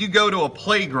do is you go to a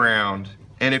playground,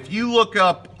 and if you look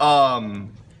up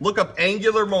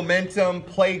angular momentum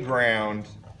playground,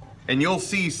 and you'll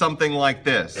see something like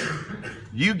this.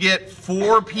 You get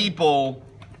 4 people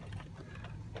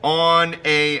on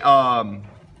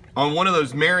one of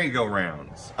those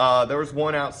merry-go-rounds. There was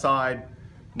one outside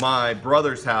my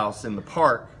brother's house in the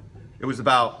park. It was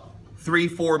about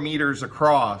 3-4 meters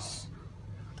across.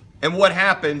 And what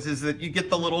happens is that you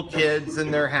get the little kids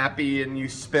and they're happy and you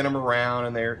spin them around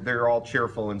and they're all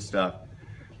cheerful and stuff.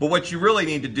 But what you really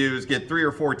need to do is get 3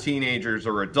 or 4 teenagers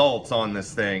or adults on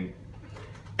this thing.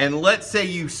 And let's say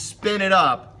you spin it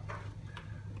up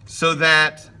so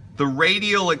that the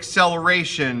radial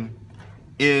acceleration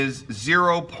is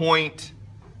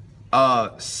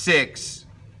 0.6.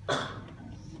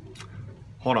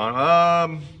 Hold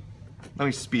on. Let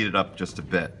me speed it up just a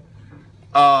bit.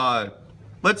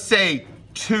 Let's say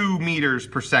 2 meters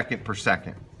per second.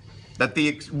 That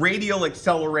the radial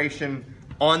acceleration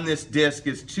on this disk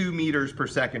is 2 meters per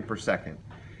second.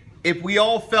 If we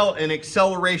all felt an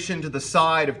acceleration to the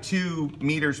side of 2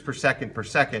 meters per second,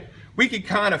 we could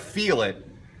kind of feel it.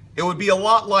 It would be a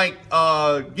lot like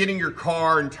getting your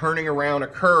car and turning around a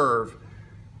curve.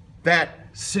 That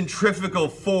centrifugal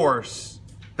force,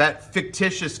 that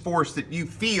fictitious force that you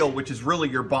feel, which is really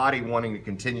your body wanting to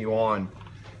continue on,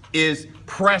 is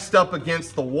pressed up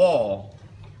against the wall.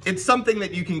 It's something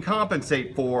that you can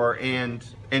compensate for and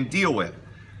deal with.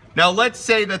 Now let's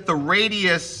say that the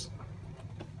radius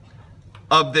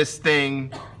of this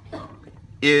thing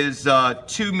is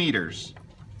 2 meters.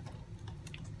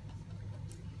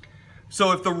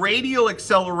 So if the radial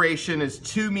acceleration is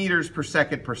 2 meters per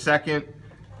second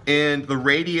and the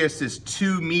radius is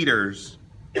 2 meters,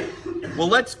 well,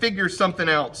 let's figure something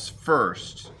else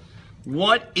first.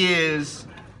 What is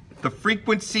the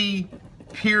frequency,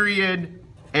 period,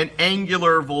 and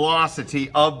angular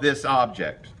velocity of this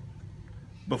object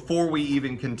before we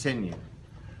even continue?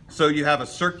 So you have a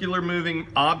circular moving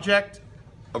object,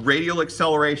 a radial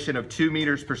acceleration of 2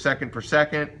 meters per second,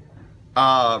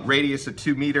 radius of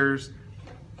 2 meters.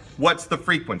 What's the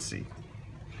frequency?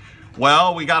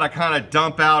 Well, we got to kind of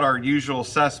dump out our usual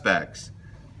suspects.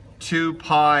 2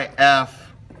 pi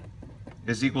f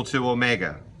is equal to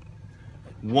omega.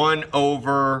 1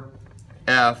 over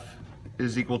f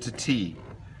is equal to t.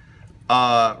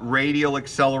 Radial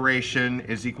acceleration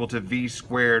is equal to v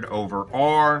squared over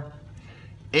r.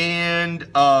 And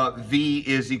v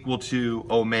is equal to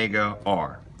omega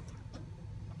r.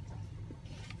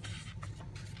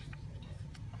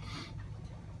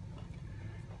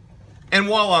 And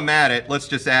while I'm at it, let's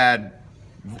just add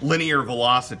linear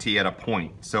velocity at a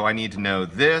point. So I need to know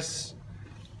this.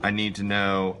 I need to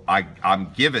know,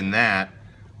 I'm given that,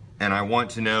 and I want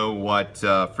to know what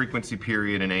frequency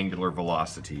period and angular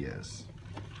velocity is.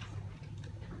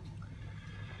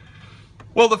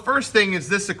 Well, the first thing is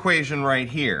this equation right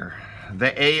here.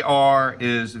 The AR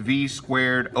is V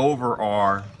squared over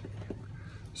R.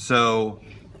 So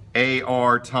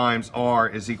AR times R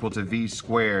is equal to V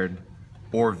squared,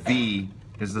 or V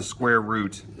is the square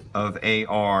root of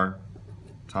AR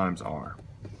times R.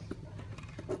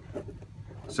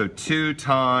 So 2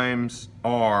 times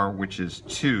R, which is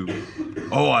 2.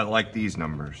 Oh, I like these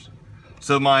numbers.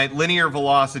 So my linear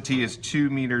velocity is 2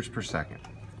 meters per second.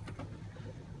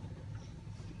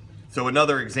 So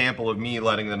another example of me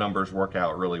letting the numbers work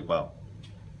out really well.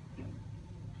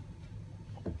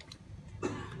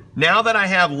 Now that I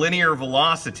have linear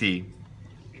velocity,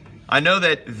 I know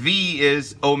that V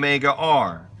is omega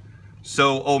R.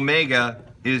 So omega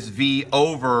is V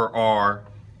over R.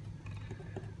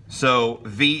 So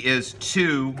V is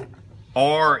 2,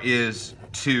 R is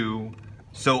 2,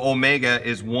 so omega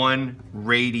is 1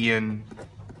 radian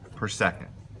per second.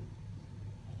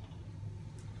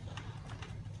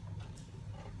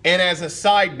 And as a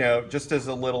side note, just as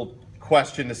a little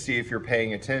question to see if you're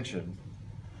paying attention,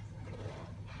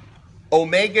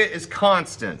 omega is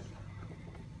constant.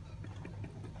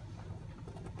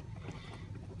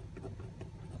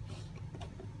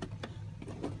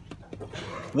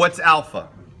 What's alpha?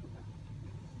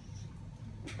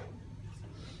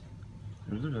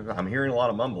 I'm hearing a lot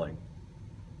of mumbling.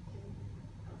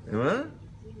 Huh?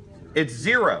 It's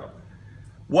 0.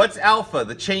 What's alpha?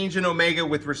 The change in omega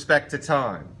with respect to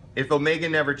time. If omega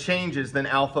never changes, then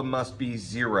alpha must be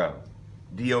 0.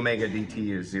 d omega dt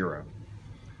is 0.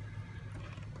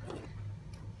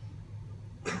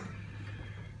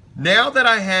 Now that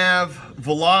I have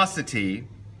velocity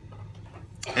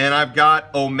and I've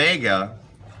got omega,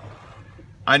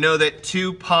 I know that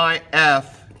 2 pi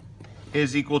f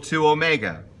is equal to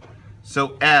omega.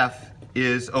 So f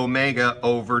is omega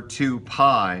over 2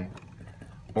 pi,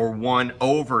 or 1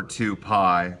 over 2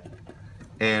 pi,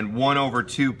 and 1 over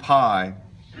 2 pi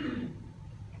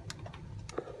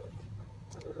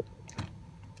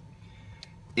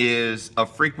is a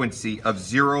frequency of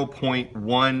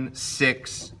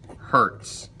 0.16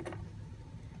 hertz.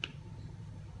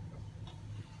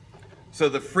 So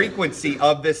the frequency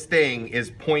of this thing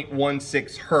is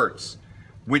 0.16 hertz,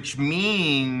 which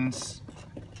means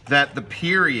that the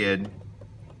period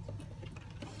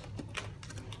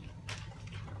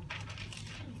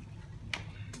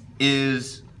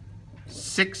is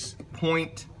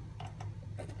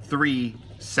 6.3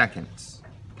 seconds.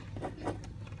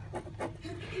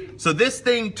 So this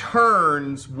thing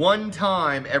turns 1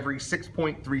 time every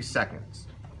 6.3 seconds,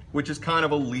 which is kind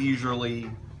of a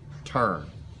leisurely turn.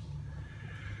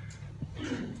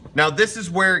 Now this is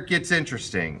where it gets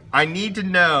interesting. I need to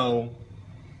know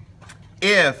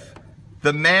if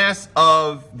the mass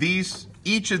of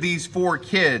each of these 4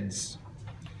 kids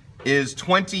is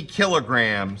 20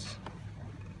 kilograms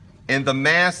and the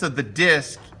mass of the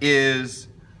disc is,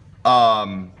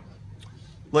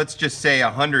 let's just say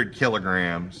 100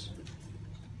 kilograms.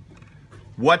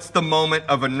 What's the moment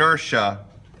of inertia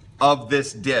of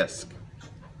this disc?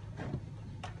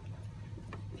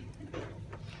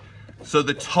 So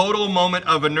the total moment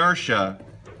of inertia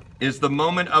is the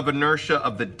moment of inertia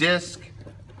of the disc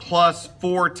plus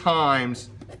 4 times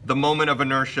the moment of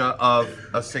inertia of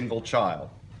a single child.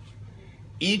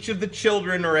 Each of the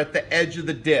children are at the edge of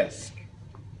the disc.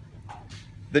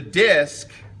 The disc,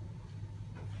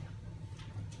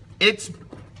 its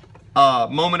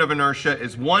moment of inertia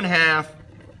is 1/2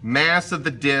 mass of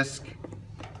the disc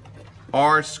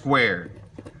r squared.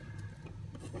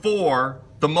 For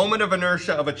the moment of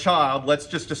inertia of a child, let's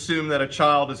just assume that a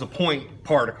child is a point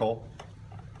particle.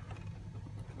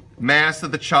 Mass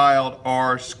of the child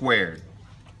r squared.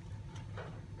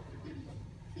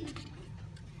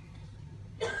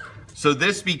 So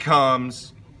this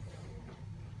becomes,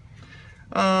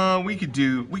 we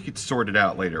could sort it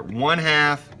out later.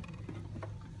 1/2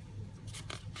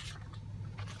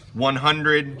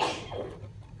 100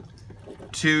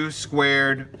 2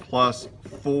 squared plus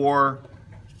 4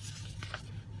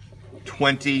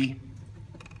 20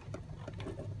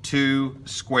 2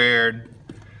 squared.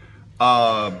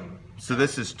 So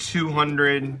this is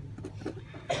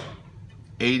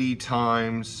 280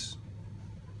 times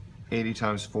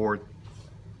 4,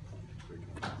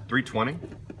 320.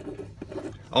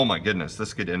 Oh my goodness,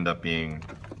 this could end up being,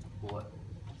 What?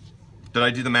 did I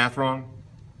do the math wrong?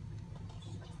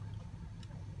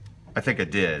 I think I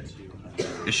did.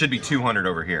 It should be 200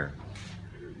 over here.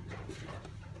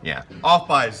 Yeah, off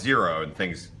by 0 and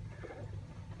things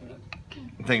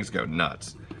go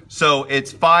nuts. So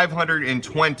it's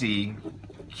 520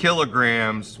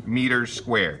 kilograms meters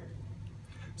squared.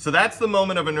 So that's the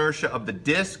moment of inertia of the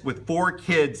disc with 4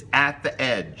 kids at the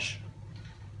edge.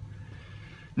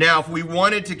 Now, if we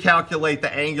wanted to calculate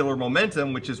the angular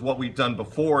momentum, which is what we've done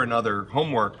before in other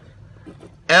homework,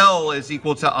 L is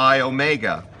equal to I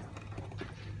omega.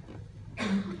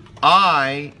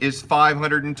 I is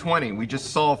 520. We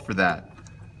just solved for that.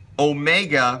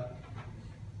 Omega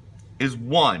is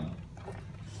 1.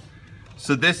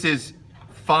 So this is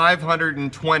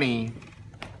 520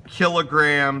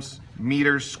 kilograms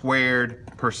meters squared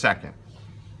per second.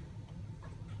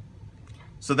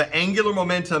 So the angular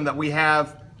momentum that we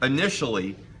have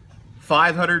initially,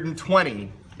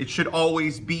 520, it should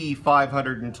always be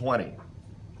 520.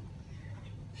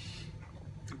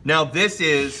 Now this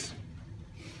is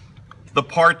the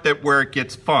part where it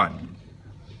gets fun.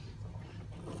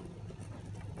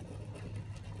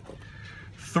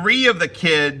 3 of the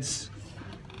kids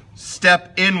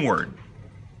step inward.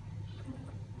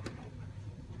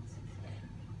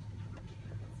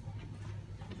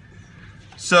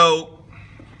 So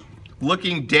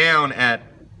looking down at,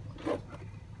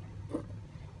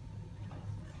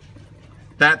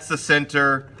 that's the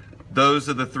center, those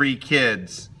are the 3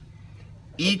 kids.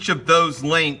 Each of those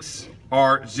lengths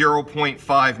are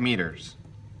 0.5 meters.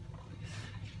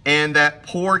 And that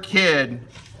poor kid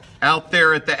out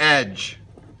there at the edge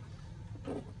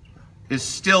is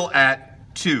still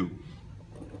at 2.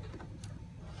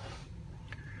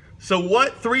 So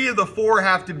what 3 of the 4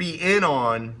 have to be in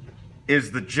on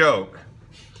is the joke.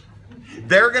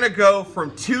 They're going to go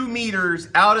from 2 meters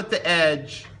out at the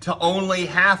edge to only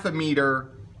half a meter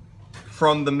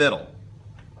from the middle.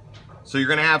 So you're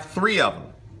going to have 3 of them.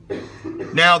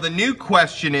 Now the new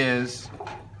question is,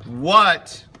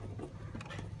 what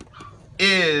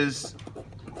is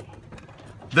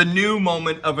the new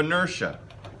moment of inertia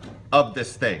of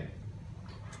this thing?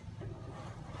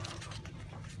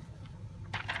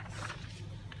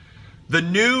 The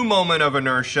new moment of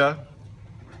inertia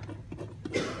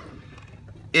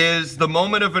is the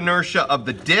moment of inertia of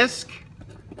the disk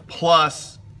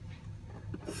plus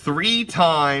 3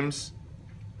 times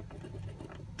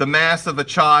the mass of a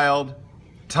child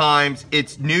times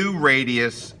its new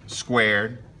radius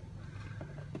squared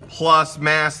plus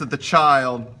mass of the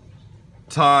child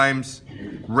times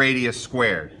radius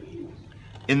squared.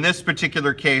 In this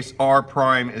particular case, r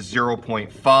prime is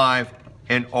 0.5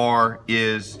 and r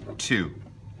is 2.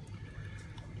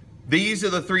 These are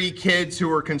the 3 kids who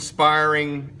are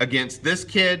conspiring against this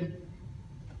kid.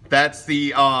 That's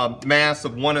the mass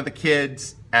of one of the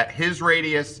kids at his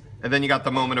radius, and then you got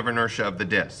the moment of inertia of the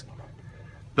disk.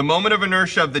 The moment of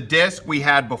inertia of the disk we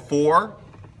had before.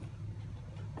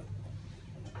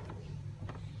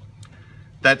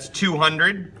 That's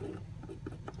 200.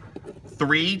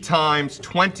 3 times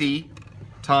 20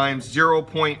 times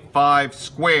 0.5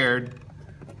 squared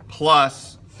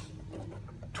plus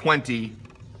 20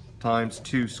 times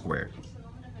 2 squared.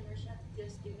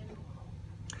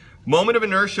 Moment of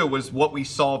inertia was what we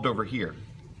solved over here.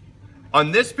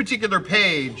 On this particular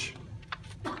page,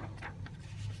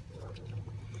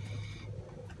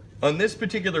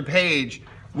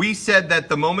 we said that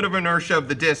the moment of inertia of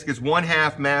the disk is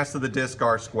 1/2 mass of the disk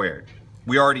r squared.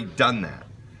 We already done that.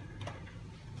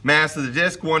 Mass of the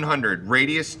disk 100,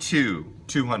 radius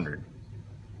 200.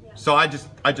 Yeah. So I just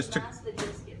took Mass of the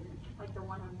disc, like the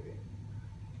 100.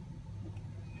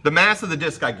 the mass of the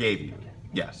disk I gave you.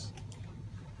 Yes.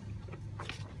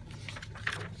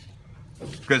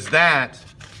 Because that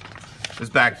is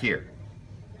back here.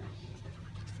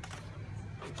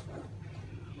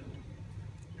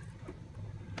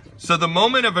 So the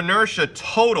moment of inertia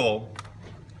total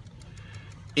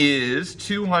is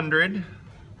 200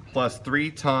 plus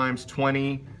 3 times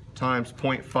 20 times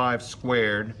 0.5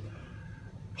 squared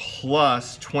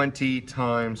plus 20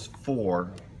 times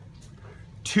 4.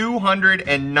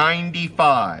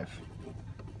 295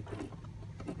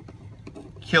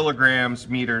 kilograms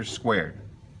meters squared.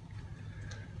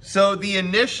 So the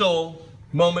initial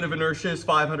moment of inertia is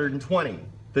 520.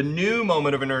 The new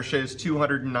moment of inertia is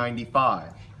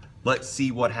 295. Let's see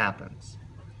what happens.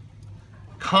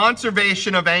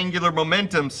 Conservation of angular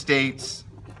momentum states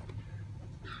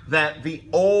that the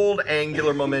old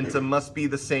angular momentum must be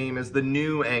the same as the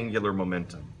new angular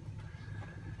momentum.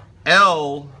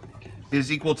 L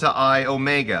is equal to I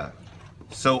omega.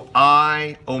 So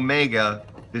I omega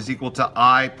is equal to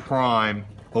I prime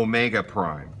omega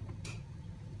prime.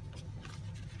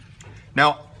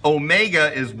 Now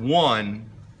omega is 1,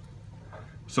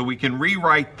 so we can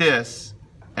rewrite this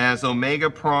as omega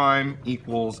prime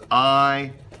equals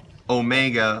I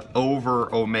omega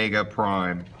over omega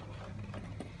prime.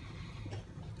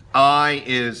 I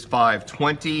is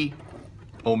 520,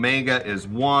 omega is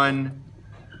 1,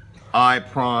 I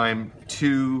prime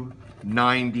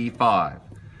 295.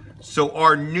 So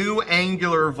our new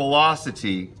angular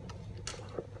velocity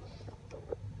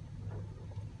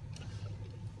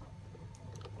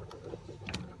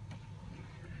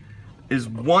is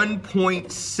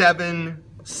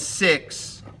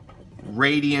 1.76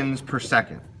 radians per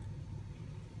second.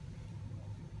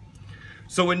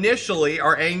 So initially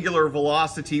our angular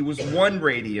velocity was 1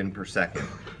 radian per second.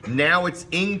 Now it's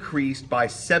increased by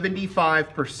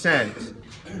 75%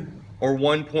 or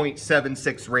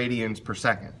 1.76 radians per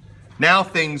second. Now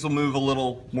things will move a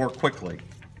little more quickly.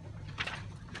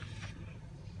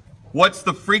 What's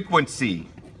the frequency?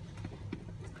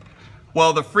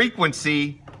 Well, the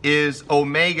frequency is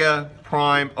omega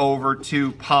prime over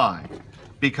 2 pi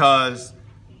because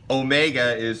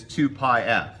omega is 2 pi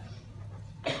f.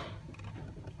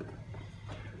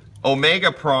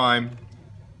 Omega prime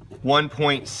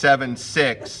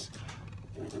 1.76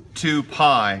 2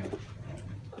 pi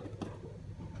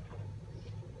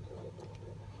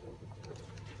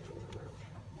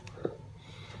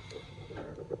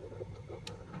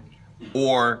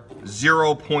or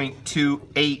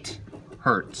 0.28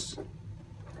 hertz.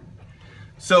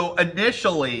 So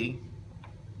initially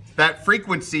that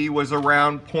frequency was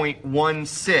around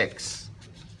 0.16.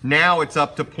 Now it's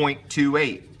up to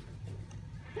 0.28.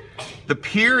 The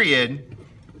period,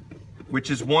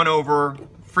 which is 1 over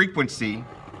frequency,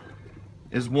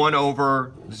 is 1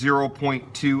 over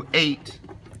 0.28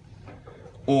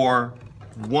 or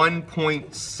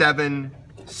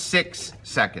 1.76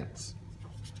 seconds.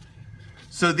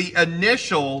 So the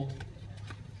initial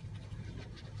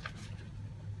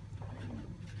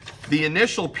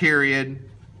period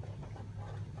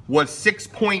was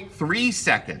 6.3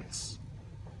 seconds.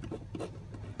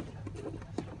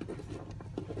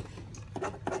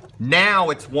 Now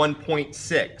it's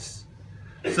 1.6.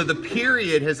 So the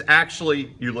period has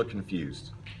actually, you look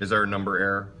confused. Is there a number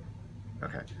error?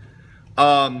 Okay.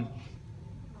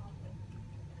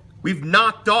 We've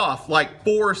knocked off like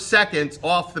 4 seconds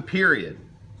off the period.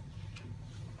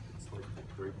 It's like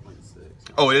 3.6.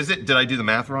 Oh, is it? Did I do the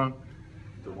math wrong?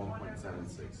 The 1.76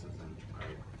 isn't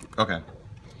right. Okay.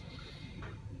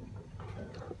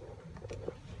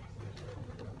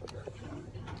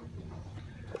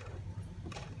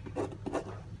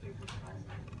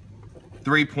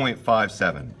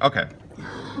 .57. Okay.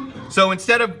 So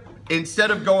instead of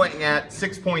going at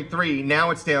 6.3, now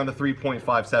it's down to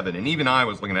 3.57. And even I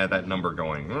was looking at that number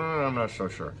going, I'm not so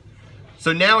sure.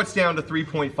 So now it's down to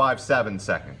 3.57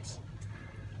 seconds.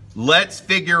 Let's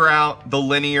figure out the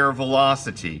linear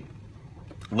velocity.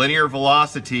 Linear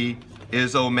velocity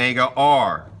is omega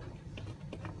r.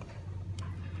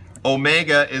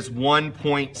 Omega is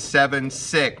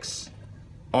 1.76.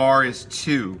 R is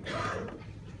 2.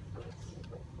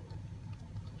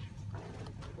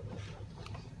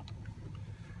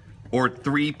 Or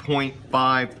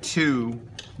 3.52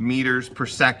 meters per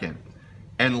second.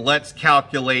 And let's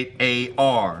calculate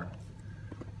AR.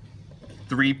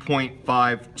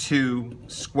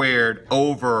 3.52 squared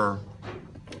over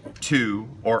 2,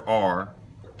 or R.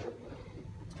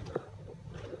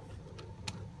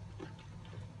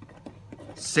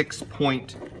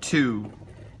 .2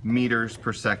 meters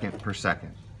per second.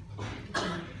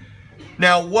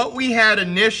 Now what we had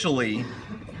initially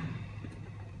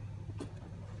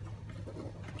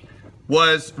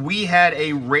was we had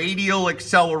a radial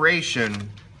acceleration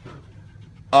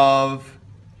of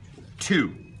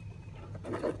 2.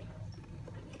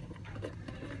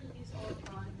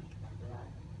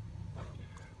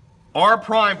 R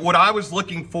prime, what I was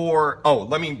looking for,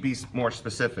 let me be more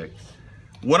specific.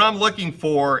 What I'm looking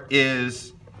for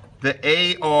is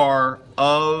the AR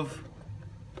of,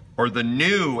 or the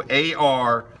new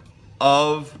AR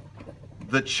of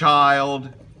the child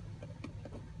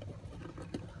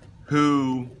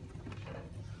who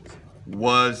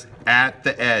was at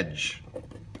the edge.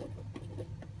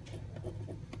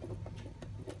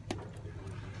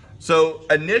 So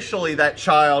initially that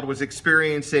child was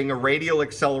experiencing a radial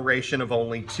acceleration of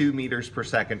only 2 meters per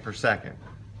second.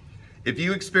 If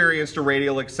you experienced a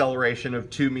radial acceleration of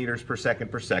 2 meters per second,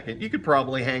 you could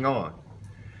probably hang on.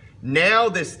 Now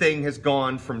this thing has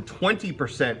gone from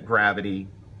 20% gravity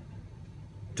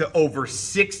to over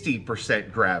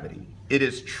 60% gravity. It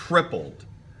is tripled.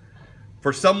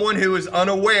 For someone who is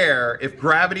unaware, if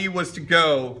gravity was to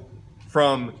go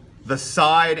from the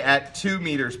side at 2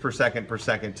 meters per second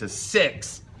to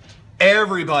 6,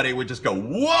 everybody would just go,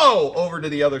 whoa, over to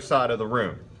the other side of the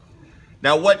room.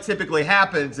 Now, what typically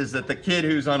happens is that the kid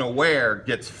who's unaware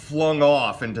gets flung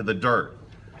off into the dirt.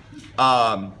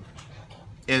 And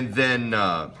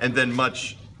then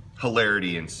much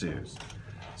hilarity ensues.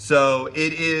 So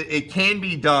it can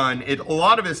be done. A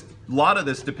lot of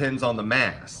this depends on the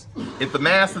mass. If the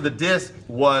mass of the disc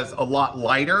was a lot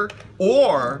lighter,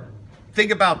 or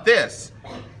think about this: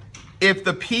 if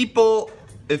the three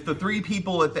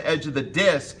people at the edge of the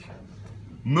disc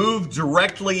move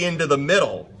directly into the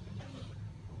middle,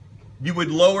 you would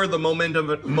lower the moment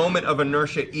of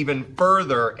inertia even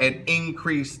further and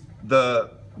increase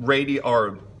the radial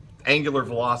or angular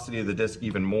velocity of the disc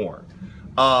even more.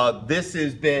 This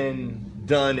has been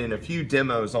done in a few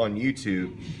demos on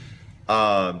YouTube.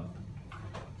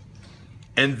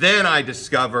 And then I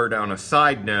discovered, on a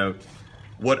side note,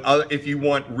 if you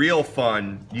want real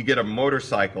fun, you get a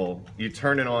motorcycle, you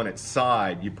turn it on its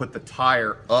side, you put the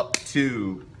tire up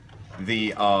to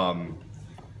the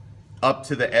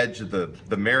edge of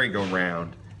the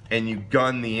merry-go-round, and you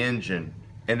gun the engine,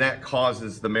 and that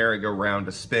causes the merry-go-round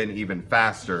to spin even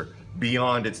faster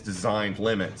beyond its designed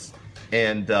limits,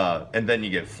 and then you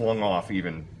get flung off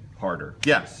even harder.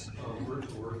 Yes?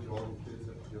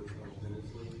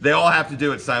 They all have to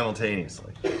do it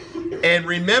simultaneously. And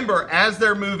remember, as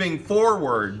they're moving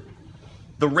forward,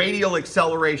 the radial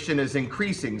acceleration is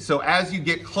increasing. So as you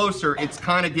get closer, it's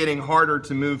kind of getting harder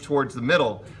to move towards the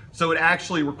middle. So it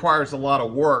actually requires a lot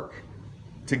of work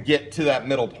to get to that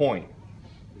middle point.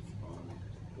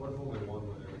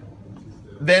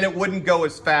 Then it wouldn't go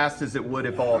as fast as it would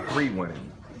if all three went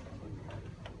in.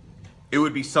 It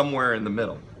would be somewhere in the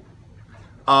middle.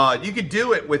 You could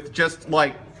do it with just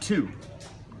like two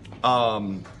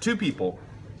people,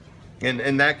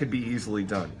 and that could be easily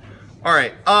done. All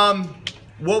right,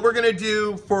 what we're gonna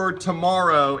do for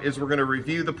tomorrow is we're gonna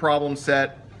review the problem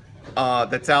set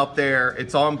that's out there.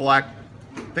 It's on I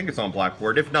think it's on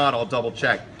Blackboard. If not, I'll double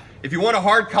check. If you want a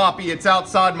hard copy, it's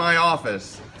outside my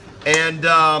office. And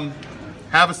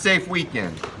have a safe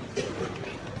weekend.